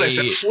even notice.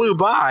 It flew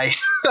by.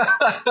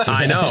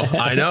 I know.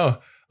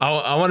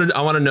 I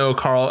want to know,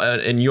 Carl,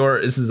 and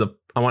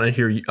I want to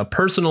hear a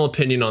personal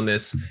opinion on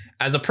this.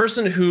 As a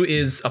person who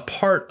is a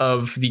part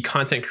of the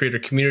content creator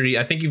community,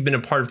 I think you've been a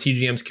part of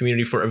TGM's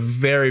community for a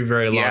very,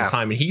 very long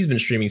time, and he's been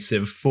streaming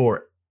Civ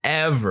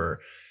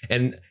forever.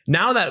 And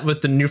now that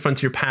with the New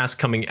Frontier Pass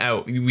coming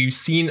out, we've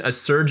seen a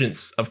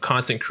surgence of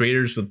content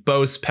creators with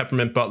Boast,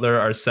 Peppermint Butler,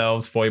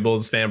 ourselves,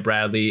 Foibles, Van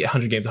Bradley,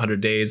 100 Games,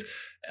 100 Days,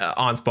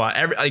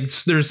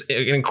 Onspot. There's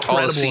an incredible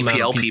all the CPL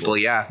amount of people.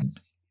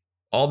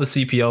 All the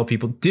CPL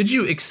people. Did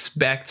you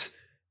expect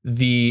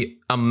the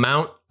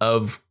amount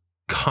of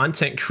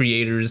content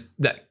creators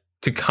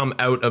to come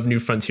out of New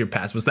Frontier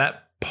Pass? Was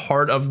that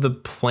part of the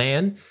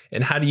plan?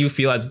 And how do you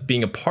feel as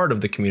being a part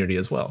of the community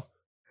as well?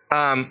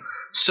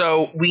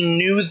 So we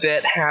knew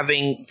that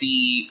having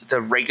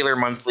the regular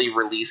monthly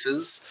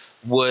releases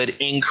would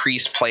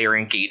increase player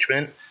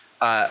engagement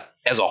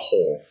as a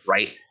whole,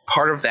 right?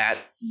 Part of that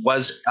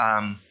was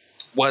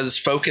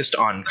focused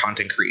on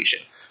content creation.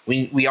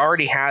 We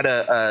already had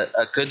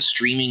a good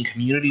streaming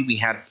community. We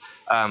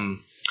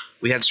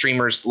had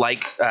streamers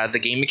like The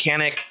Game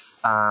Mechanic,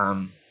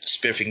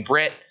 Spiffing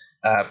Brit,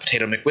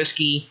 Potato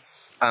McWhiskey,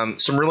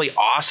 some really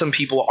awesome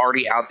people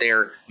already out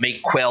there.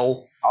 Make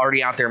Quill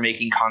already out there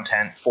making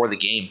content for the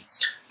game.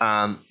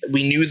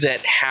 We knew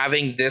that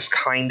having this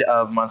kind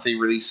of monthly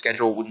release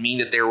schedule would mean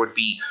that there would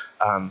be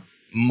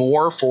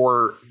more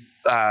for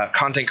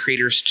content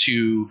creators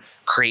to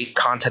create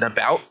content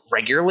about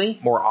regularly,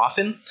 more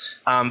often,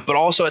 but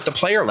also at the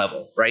player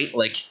level, right?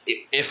 Like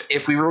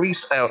if we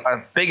release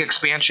a big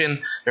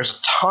expansion, there's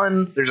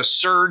a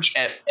surge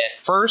at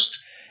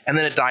first, and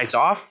then it dies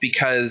off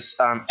because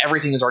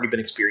everything has already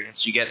been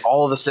experienced. You get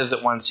all of the civs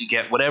at once, you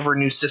get whatever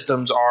new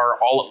systems are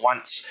all at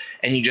once,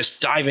 and you just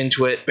dive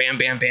into it, bam,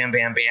 bam, bam,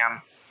 bam,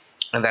 bam,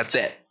 and that's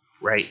it,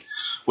 right?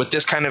 With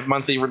this kind of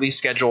monthly release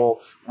schedule,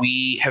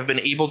 we have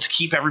been able to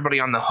keep everybody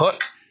on the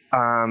hook,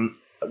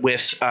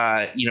 with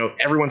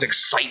everyone's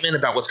excitement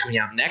about what's coming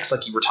out next,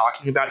 like you were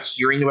talking about,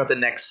 hearing about the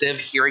next civ,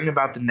 hearing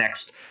about the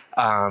next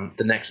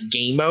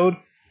game mode,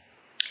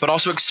 but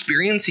also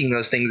experiencing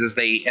those things as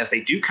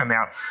they do come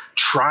out,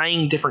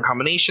 trying different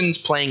combinations,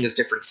 playing as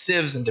different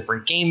civs and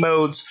different game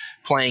modes,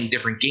 playing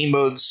different game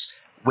modes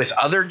with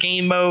other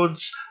game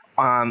modes,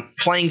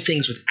 playing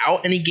things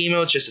without any game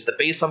modes, just at the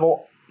base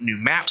level, new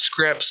map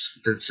scripts,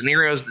 the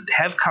scenarios that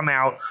have come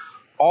out,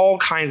 all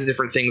kinds of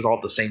different things all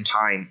at the same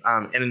time.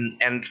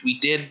 And we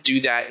did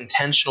do that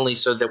intentionally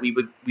so that we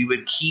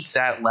would keep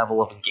that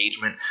level of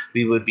engagement.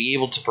 We would be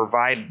able to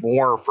provide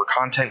more for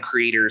content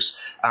creators.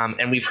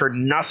 And we've heard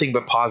nothing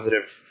but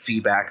positive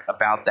feedback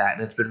about that.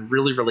 And it's been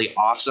really, really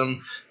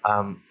awesome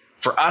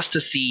for us to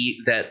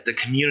see that the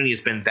community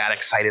has been that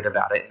excited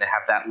about it and to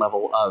have that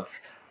level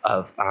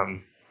of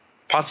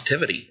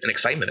positivity and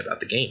excitement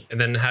about the game.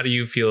 And then how do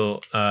you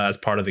feel as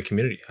part of the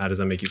community? How does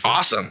that make you feel?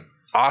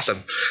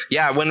 Awesome.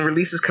 Yeah, when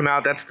releases come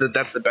out, that's the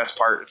best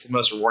part. It's the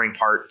most rewarding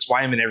part. It's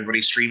why I'm in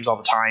everybody's streams all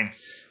the time.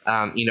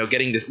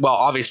 Getting this, well,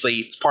 obviously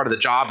it's part of the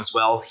job as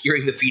well.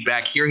 Hearing the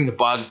feedback, hearing the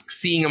bugs,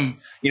 seeing them,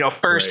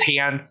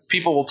 firsthand. Right.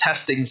 People will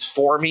test things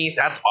for me.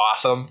 That's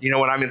awesome.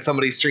 When I'm in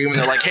somebody's stream and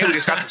they're like, "Hey, we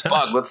just got this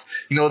bug. Let's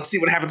see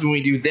what happens when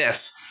we do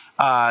this."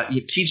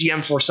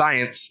 TGM for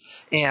science,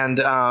 and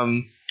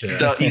they'll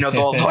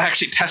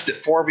actually test it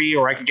for me,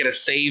 or I can get a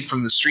save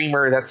from the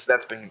streamer.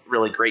 That's been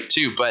really great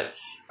too. But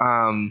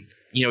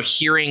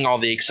hearing all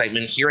the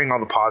excitement, hearing all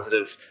the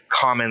positive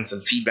comments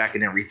and feedback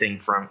and everything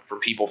from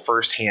people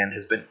firsthand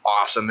has been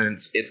awesome. And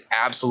it's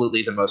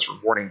absolutely the most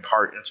rewarding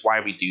part. And it's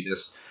why we do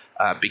this,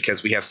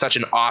 because we have such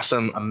an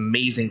awesome,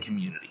 amazing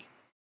community.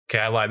 Okay,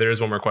 I lied. There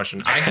is one more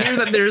question. I hear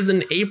that there's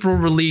an April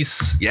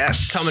release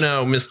coming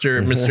out,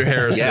 Mr.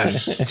 Harrison.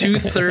 Yes.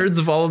 2/3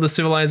 of all of the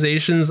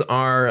civilizations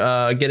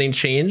are getting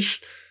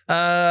changed.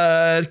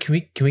 Can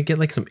we get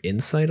like some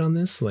insight on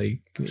this? There's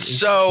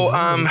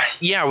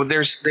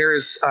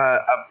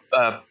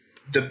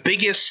the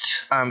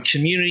biggest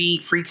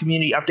free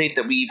community update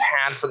that we've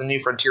had for the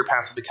New Frontier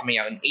Pass will be coming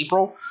out in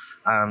April.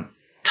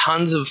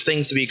 tons of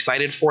things to be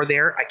excited for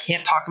there. I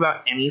can't talk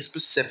about any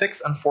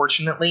specifics,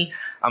 unfortunately,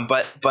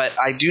 but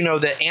I do know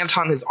that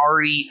Anton has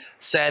already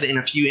said in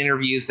a few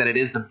interviews that it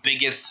is the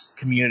biggest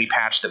community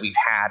patch that we've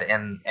had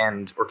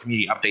and or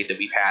community update that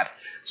we've had.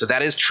 So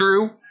that is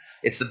true.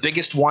 It's the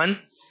biggest one,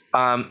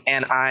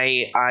 and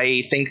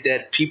I think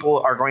that people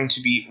are going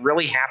to be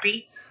really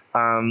happy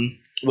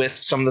with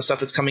some of the stuff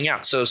that's coming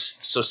out. So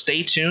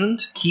stay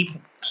tuned.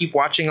 Keep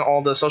watching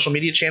all the social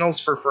media channels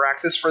for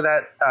Firaxis for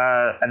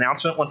that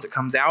announcement once it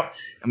comes out,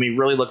 and we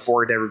really look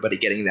forward to everybody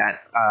getting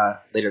that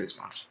later this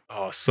month.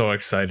 Oh, so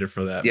excited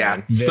for that. Yeah.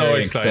 Man. Very So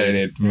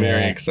excited.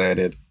 Very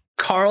excited.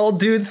 Carl,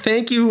 dude,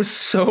 thank you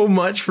so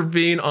much for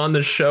being on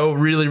the show.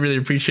 Really, really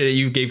appreciate it.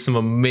 You gave some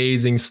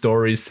amazing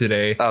stories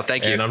today. Oh,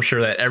 thank you. And I'm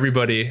sure that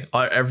everybody,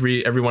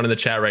 everyone in the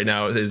chat right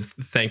now is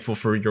thankful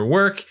for your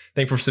work,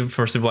 thankful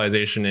for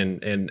Civilization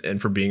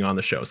and for being on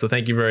the show. So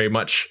thank you very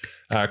much,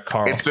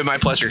 Carl. It's been my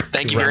pleasure.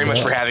 Thank you very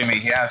much for having me.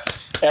 Yeah.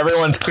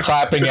 Everyone's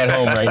clapping at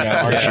home right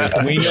now, aren't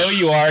you? We know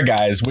you are,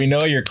 guys. We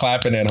know you're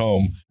clapping at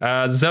home.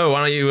 Zoe,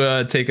 why don't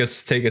you take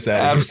us out?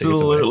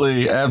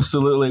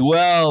 Absolutely.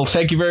 Well,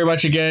 thank you very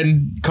much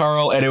again,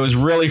 Carl, and it was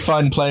really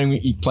fun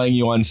playing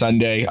you on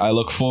Sunday. I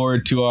look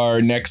forward to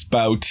our next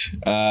bout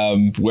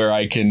where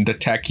I can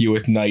attack you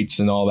with knights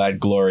and all that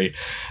glory.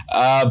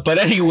 But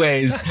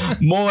anyways,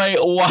 Moy,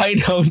 why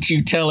don't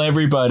you tell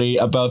everybody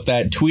about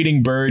that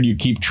tweeting bird you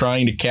keep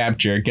trying to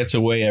capture? It gets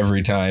away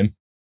every time.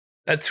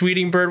 That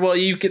tweeting bird. Well,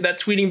 that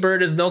tweeting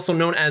bird is also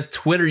known as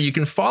Twitter. You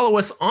can follow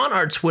us on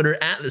our Twitter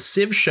at The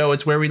Civ Show.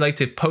 It's where we like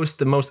to post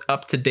the most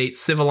up-to-date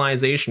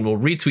Civilization. We'll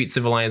retweet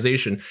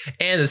Civilization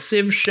and the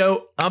Civ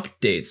Show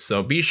updates.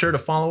 So be sure to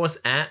follow us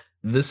at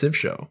The Civ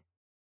Show.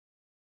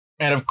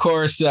 And of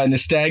course,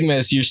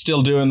 Nystagmus, you're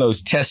still doing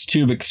those test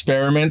tube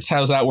experiments.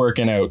 How's that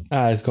working out?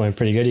 It's going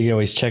pretty good. You can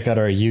always check out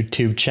our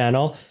YouTube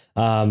channel.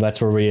 That's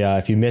where we,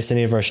 if you miss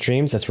any of our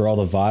streams, that's where all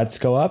the VODs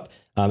go up.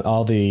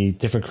 All the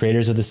different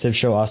creators of the Civ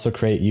Show also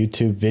create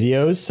YouTube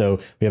videos. So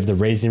we have the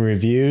Raising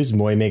Reviews,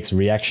 Moy makes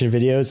reaction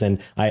videos,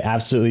 and I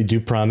absolutely do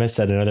promise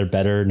that another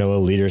Better Noah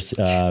Leaders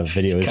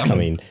video is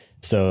coming.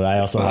 So I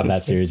also have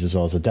that series as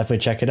well. So definitely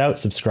check it out,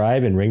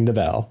 subscribe, and ring the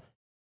bell.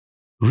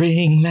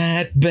 Ring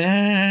that bell.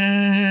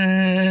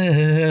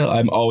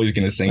 I'm always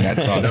going to sing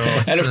that song.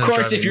 And of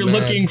course, if you're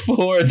looking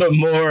for the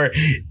more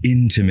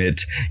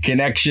intimate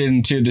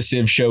connection to the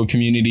Civ Show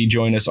community,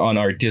 join us on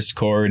our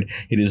Discord.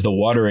 It is the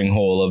watering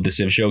hole of the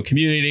Civ Show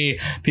community.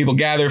 People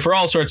gather for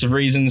all sorts of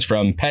reasons,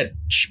 from pet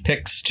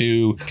picks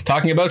to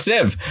talking about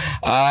Civ.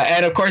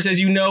 And of course, as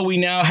you know, we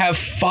now have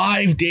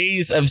 5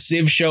 days of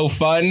Civ Show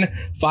fun.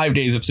 5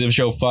 days of Civ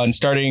Show fun,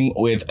 starting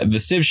with the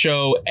Civ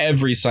Show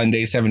every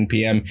Sunday, 7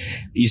 p.m.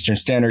 Eastern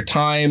Standard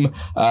Time.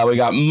 We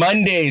got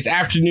Mondays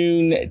afternoon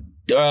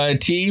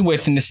tea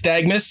with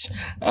Nystagmus.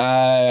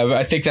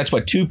 I think that's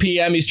 2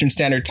 p.m. Eastern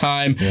Standard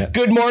Time. Yeah.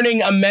 Good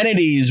morning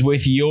amenities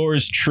with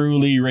yours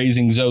truly,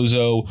 Raising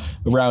Zozo,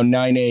 around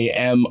 9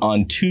 a.m.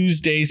 on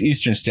Tuesdays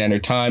Eastern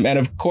Standard Time. And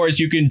of course,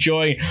 you can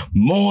join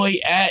Moy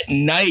at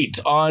night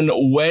on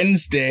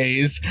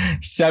Wednesdays,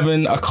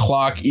 7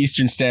 o'clock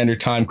Eastern Standard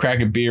Time.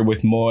 Crack a beer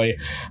with Moy.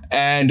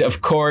 And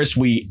of course,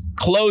 we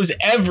close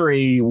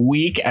every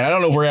week, and I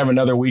don't know if we're gonna have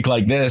another week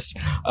like this,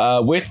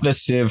 with the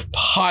Civ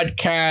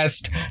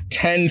podcast,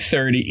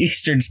 10:30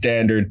 Eastern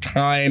Standard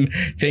Time.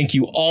 Thank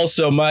you all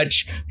so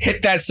much.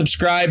 Hit that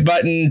subscribe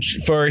button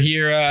for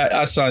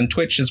us on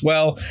Twitch as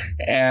well.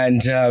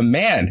 And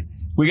man,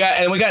 we got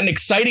an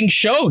exciting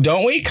show,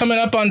 don't we? Coming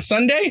up on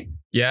Sunday.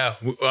 Yeah,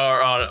 we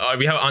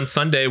have on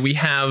Sunday. We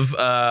have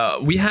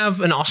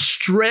an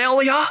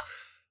Australia.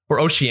 Or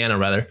Oceania,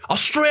 rather.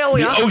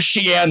 Australia. The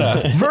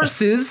Oceania.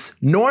 Versus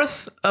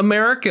North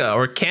America,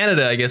 or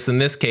Canada, I guess in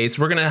this case.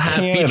 We're going to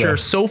feature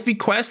Sophie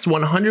Quest,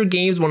 100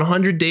 Games,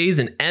 100 Days,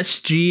 and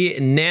SG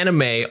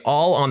Nanime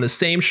all on the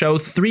same show.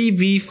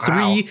 3v3,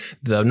 wow.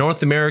 The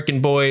North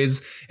American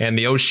boys and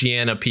the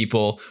Oceania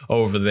people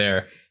over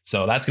there.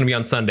 So that's going to be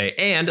on Sunday,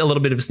 and a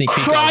little bit of a sneak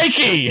peek.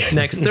 Crikey!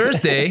 Next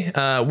Thursday,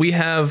 we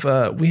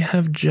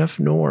have Jeff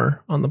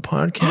Knorr on the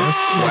podcast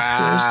next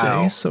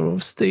Thursday. So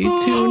stay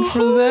tuned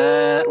for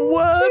that.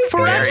 What?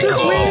 Firaxis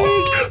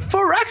Week!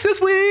 Firaxis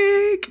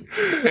Week!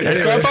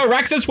 It's our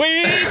Firaxis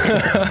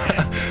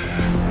Week!